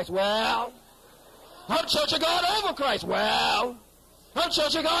out of Christ. Well, I'm Church of God over Christ. Well, I'm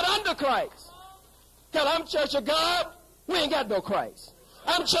Church of God under Christ. Because I'm Church of God, we ain't got no Christ.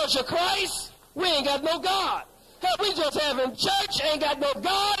 I'm Church of Christ, we ain't got no God. Hell, we just having church, ain't got no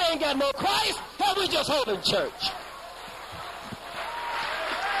God, ain't got no Christ. Hell, we just holding church.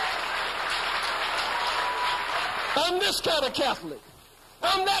 I'm this kind of Catholic.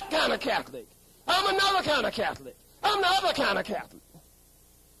 I'm that kind of Catholic. I'm another kind of Catholic. I'm the other kind of Catholic.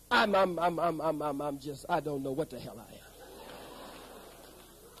 I'm just, I don't know what the hell I am.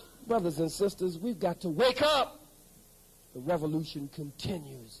 Brothers and sisters, we've got to wake up. The revolution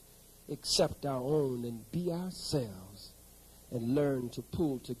continues. Accept our own and be ourselves and learn to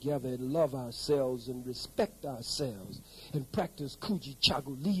pull together and love ourselves and respect ourselves and practice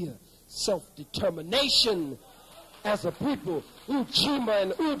Kujichagulia, self-determination as a people, Uchima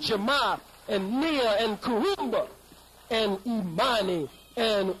and Ujamaa and Nia and Kurumba and Imani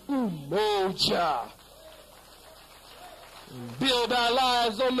and Umoja. Build our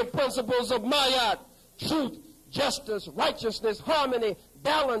lives on the principles of Mayat, truth, justice, righteousness, harmony,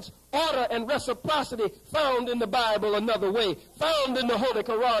 balance, order, and reciprocity found in the Bible another way, found in the Holy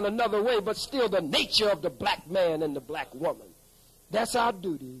Quran another way, but still the nature of the black man and the black woman. That's our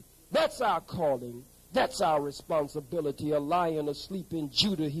duty. That's our calling. That's our responsibility. A lion asleep in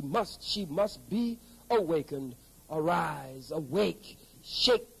Judah, she must be awakened. Arise, awake,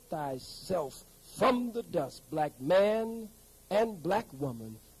 shake thyself from the dust, black man and black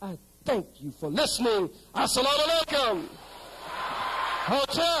woman, I thank you for listening. Assalamu alaikum.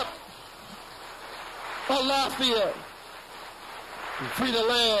 Hotep. Lafayette. Free the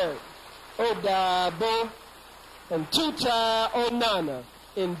land. Odabo. And Tuta Onana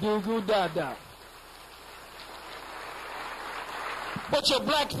in Dugu Dada. Put your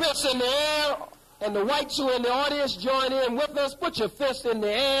black fists in the air, and the whites who are in the audience join in with us. Put your fists in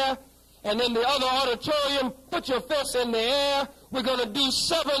the air, and in the other auditorium, put your fists in the air. We're going to do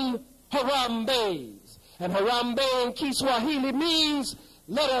 7 Harambe's. And Harambe in Kiswahili means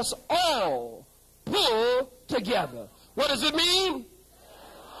let us all pull together. What does it mean?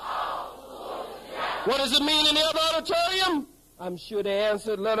 What does it mean in the other auditorium? I'm sure they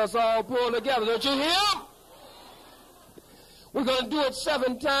answered, let us all pull together. Don't you hear? We're going to do it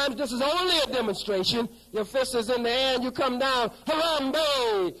 7 times. This is only a demonstration. Your fist is in the air and you come down.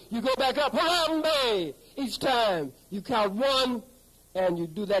 Harambe! You go back up. Harambe! Each time you count 1 and you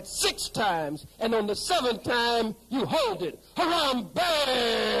do that 6 times. And on the 7th time, you hold it. Harambe!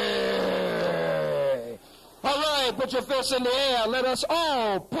 All right, put your fists in the air. Let us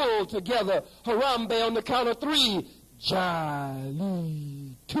all pull together. Harambe on the count of 3.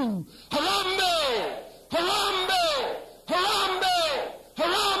 Jali 2. Harambe! Harambe! Harambe!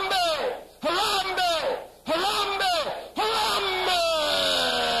 Harambe! Harambe! Harambe! Harambe!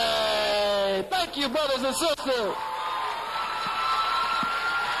 Thank you, brothers and sisters.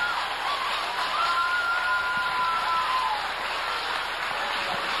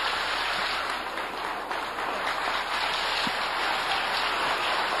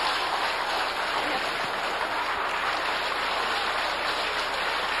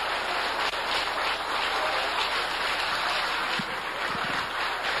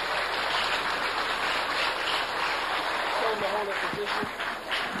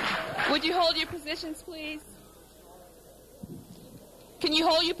 Would you hold your positions, please? Can you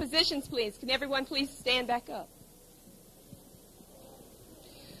hold your positions, please? Can everyone please stand back up?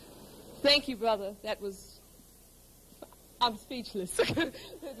 Thank you, brother. I'm speechless. It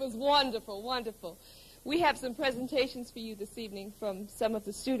was wonderful, wonderful. We have some presentations for you this evening from some of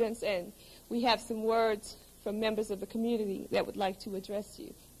the students, and we have some words from members of the community that would like to address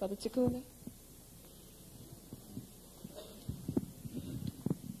you. Brother Chikuna?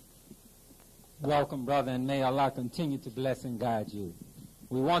 Welcome, brother, and may Allah continue to bless and guide you.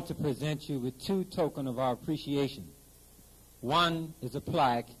 We want to present you with 2 tokens of our appreciation. One is a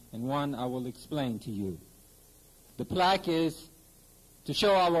plaque, and one I will explain to you. The plaque is to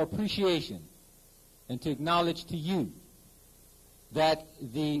show our appreciation and to acknowledge to you that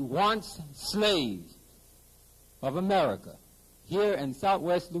the once slaves of America here in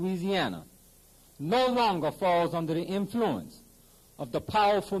southwest Louisiana no longer falls under the influence of the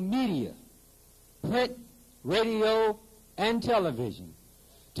powerful media, print, radio, and television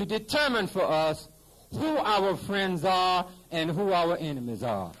to determine for us who our friends are and who our enemies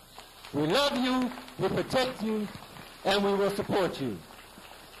are. We love you, we protect you, and we will support you.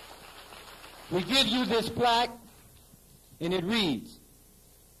 We give you this plaque, and it reads,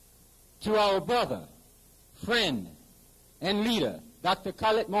 to our brother, friend, and leader, Dr.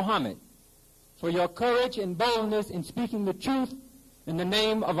 Khallid Muhammad, for your courage and boldness in speaking the truth in the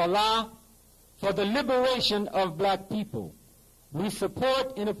name of Allah, for the liberation of black people. We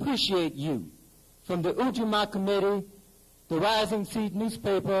support and appreciate you from the Ujuma Committee, the Rising Seed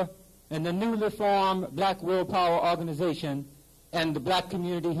newspaper, and the newly formed Black Willpower Organization, and the black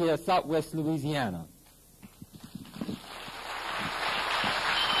community here in southwest Louisiana.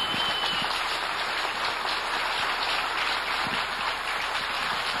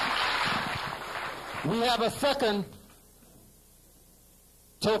 We have a second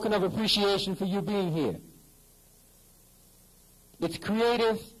token of appreciation for you being here. It's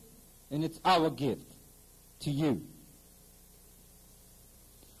creative, and it's our gift to you.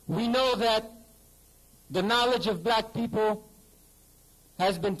 We know that the knowledge of black people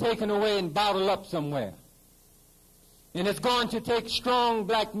has been taken away and bottled up somewhere. And it's going to take strong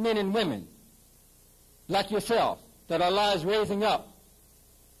black men and women like yourself that Allah is raising up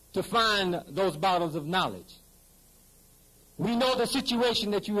to find those bottles of knowledge. We know the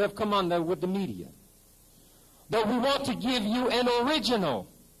situation that you have come under with the media. But we want to give you an original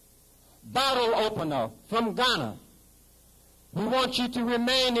bottle opener from Ghana. We want you to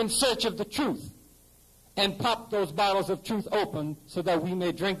remain in search of the truth and pop those bottles of truth open so that we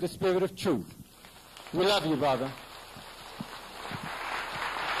may drink the spirit of truth. We love you, brother.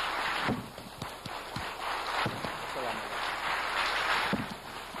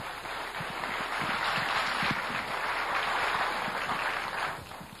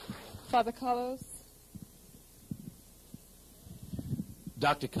 Father Carlos.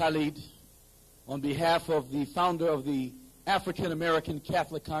 Dr. Khallid, on behalf of the founder of the African American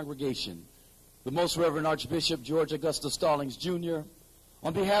Catholic Congregation, the Most Reverend Archbishop George Augustus Stallings Jr.,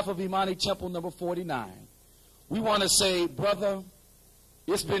 on behalf of Imani Temple number 49, we want to say, brother,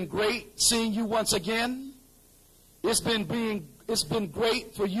 it's been great seeing you once again. It's been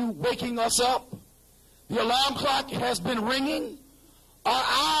great for you waking us up. The alarm clock has been ringing. Our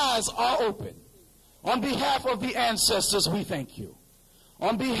eyes are open. On behalf of the ancestors, we thank you.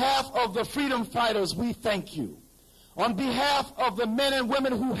 On behalf of the freedom fighters, we thank you. On behalf of the men and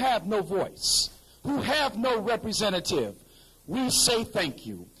women who have no voice, who have no representative, we say thank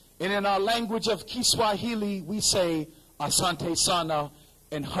you. And in our language of Kiswahili, we say, asante sana,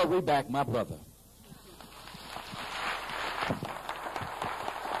 and hurry back, my brother.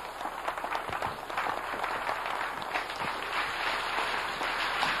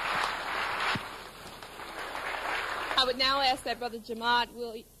 I would now ask that Brother Jamad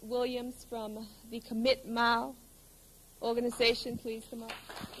Williams from the Commit Mile organization please come up.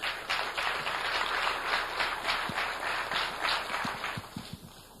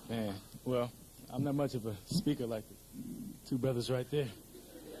 Man, well, I'm not much of a speaker like the two brothers right there.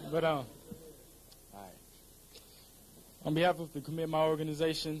 But, all right. On behalf of the Commit My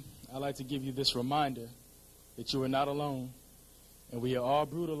Organization, I'd like to give you this reminder that you are not alone, and we are all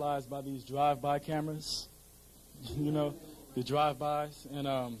brutalized by these drive-by cameras, you know, the drive-bys,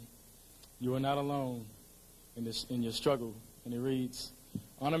 and you are not alone in your struggle. And it reads,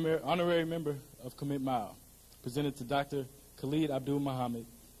 Honorary Member of Commit Mile, presented to Dr. Khallid Abdul Muhammad,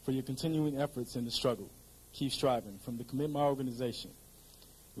 for your continuing efforts in the struggle. Keep striving. From the Commit My Organization,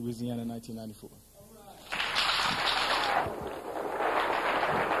 Louisiana, 1994.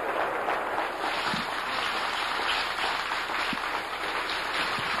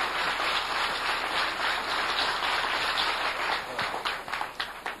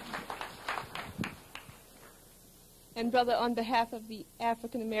 And brother, on behalf of the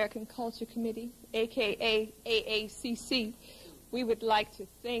African American Culture Committee, aka AACC, we would like to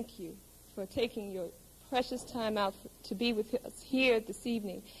thank you for taking your precious time out to be with us here this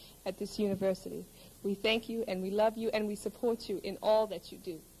evening at this university. We thank you and we love you and we support you in all that you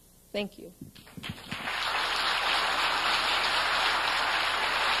do. Thank you.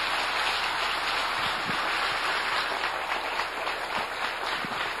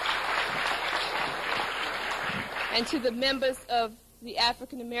 And to the members of the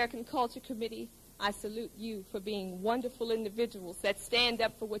African American Culture Committee, I salute you for being wonderful individuals that stand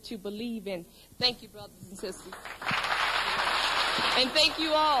up for what you believe in. Thank you, brothers and sisters. And thank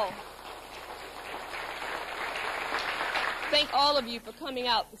you all. Thank all of you for coming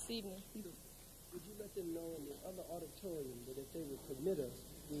out this evening. Would you let them know in the other auditorium that if they would permit us,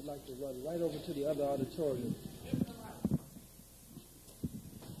 we'd like to run right over to the other auditorium.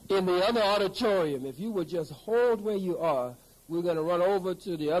 In the other auditorium, if you would just hold where you are, we're going to run over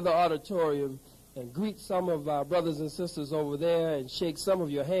to the other auditorium and greet some of our brothers and sisters over there and shake some of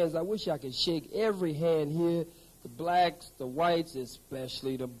your hands. I wish I could shake every hand here, the blacks, the whites,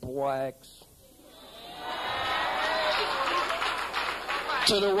 especially the blacks.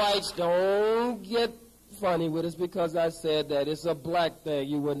 To the whites, don't get funny with us because I said that it's a black thing.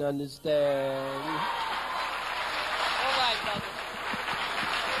 You wouldn't understand. All right, brother.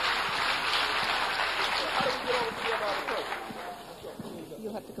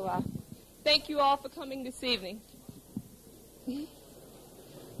 You'll have to go out. Thank you all for coming this evening.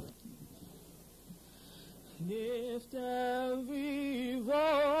 Lift every voice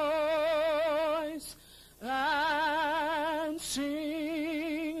and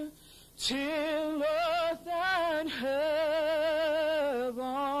sing till earth and heaven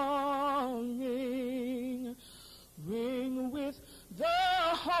ring, ring with the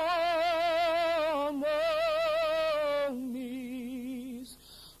harmonies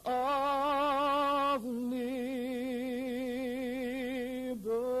of liberty.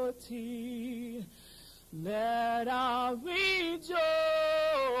 Let our rejoicings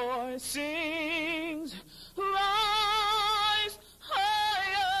rise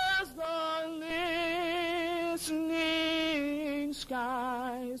high as the listening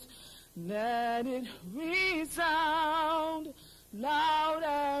skies. Let it resound loud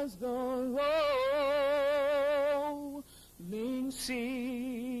as the rolling sea.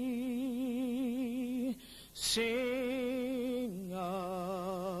 Sing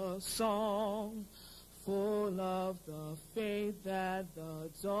a song full of the faith that the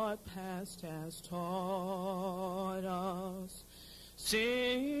dark past has taught us.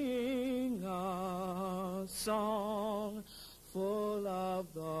 Sing a song full of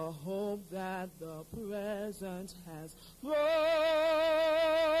the hope that the present has brought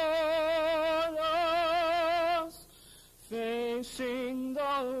us, facing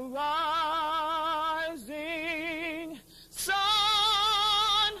the rising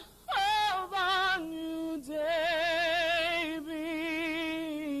sun of a new day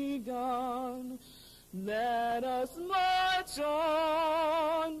begun. Let us march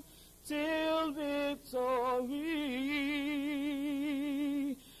on till victory.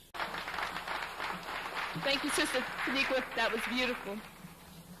 Thank you, Sister Tanika. That was beautiful.